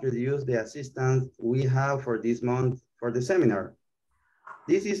 Let me introduce the assistant we have for this month for the seminar.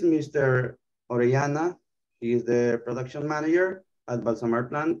 This is Mr. Orellana. He is the production manager at Balsamar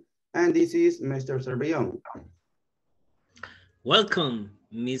plant. And this is Mr. Cervellón. Welcome,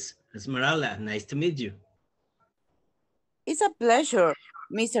 Miss Esmeralda. Nice to meet you. It's a pleasure,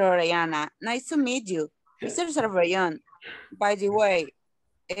 Mr. Orellana. Nice to meet you. Mr. Cervellón, by the way,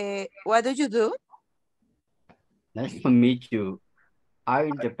 what do you do? Nice to meet you.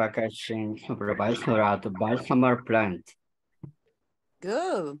 I'm the packaging supervisor at the Balsamar plant.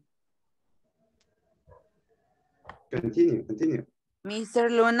 Good. Continue. Mr.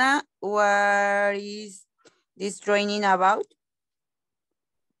 Luna, what is this training about?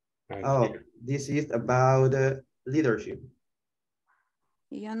 Oh, this is about leadership.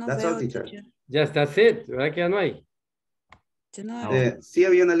 That's all, teacher. Yes, that's it. ¿Verdad que ya no hay? Sí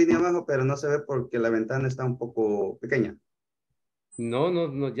había una línea abajo, pero no se ve porque la ventana está un poco pequeña.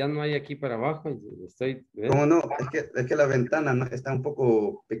 No, ya no hay aquí para abajo. ¿Cómo no? Es que la ventana está un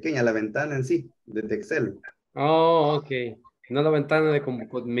poco pequeña, la ventana en sí, de Excel. Oh, ok. No la ventana de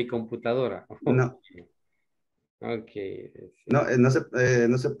mi computadora. No. Ok.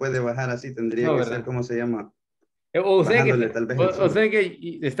 No se puede bajar así, tendría que ser, ¿cómo se llama? O sea, tal vez o sea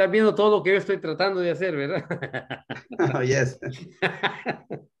que estás viendo todo lo que yo estoy tratando de hacer, ¿verdad? Oh, yes.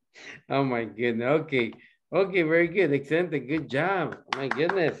 Oh, my goodness. Okay. Okay, very good. Excellent. Good job. My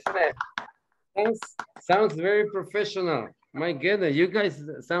goodness. Sounds very professional. My goodness. You guys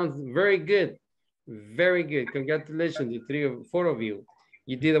sound very good. Very good. Congratulations, the 4 of you.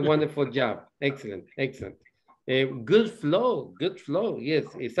 You did a wonderful job. Excellent. Good flow. Yes,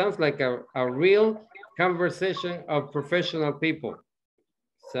 it sounds like a real conversation of professional people.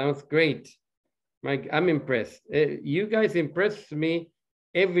 Sounds great. I'm impressed. You guys impress me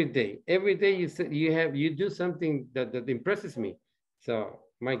every day. Every day you do something that impresses me. So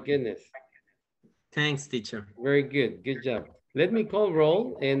My goodness. Thanks, teacher. Very good. Good job. Let me call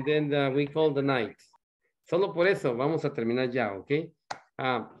roll and then we call the night. Solo por eso vamos a terminar ya, ¿ok?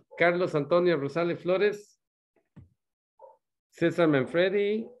 Carlos Antonio Rosales Flores. César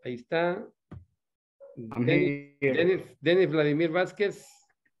Manfredi. Ahí está. Denis Vladimir Vázquez.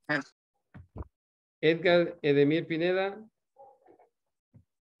 Edgar Edemir Pineda.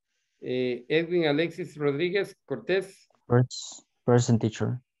 Edwin Alexis Rodríguez Cortés. Present,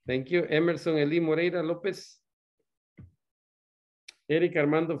 teacher. Thank you. Emerson Eli Moreira López. Eric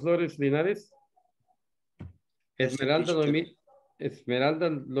Armando Flores Linares. Esmeralda Noemí.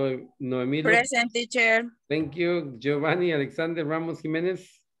 Present, teacher. Thank you. Giovanni Alexander Ramos Jiménez.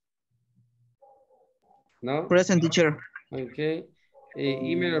 No? Present, teacher. Okay.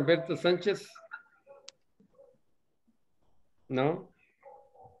 Imer Alberto Sánchez. No.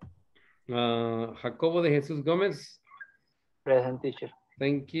 Jacobo de Jesús Gómez. Present, teacher.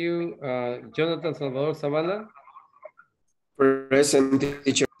 Thank you. Jonathan Salvador Zavala. Present,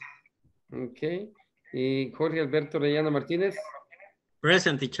 teacher. Okay. Y Jorge Alberto Reyana Martínez.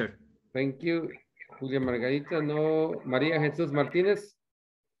 Present, teacher. Thank you. Julia Margarita, no. María Jesús Martínez.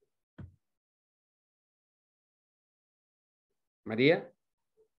 María.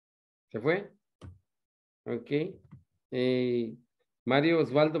 ¿Se fue? Ok. Mario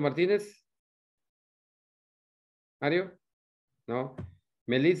Osvaldo Martínez. Mario. No.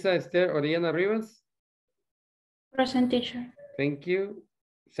 Melissa Esther Orellana Rivas. Present, teacher. Thank you.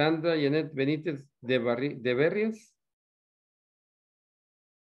 Sandra Janet Benítez de Berrios.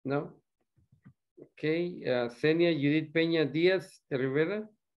 No. Okay. Senia Judith Peña Díaz de Rivera.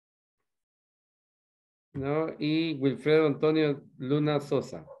 No. Y Wilfredo Antonio Luna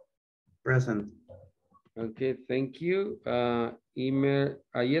Sosa. Present. Okay, thank you.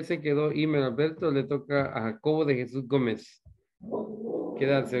 Ayer se quedó Imer Alberto, le toca a Jacobo de Jesús Gómez.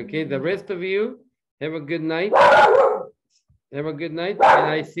 Quedarse, okay. The rest of you, have a good night. Have a good night,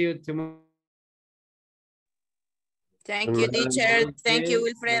 and I see you tomorrow. Thank you, teacher. Thank you,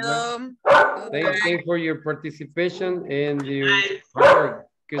 Wilfredo. Thank you for your participation and your hard work.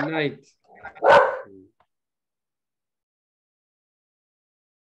 Good night.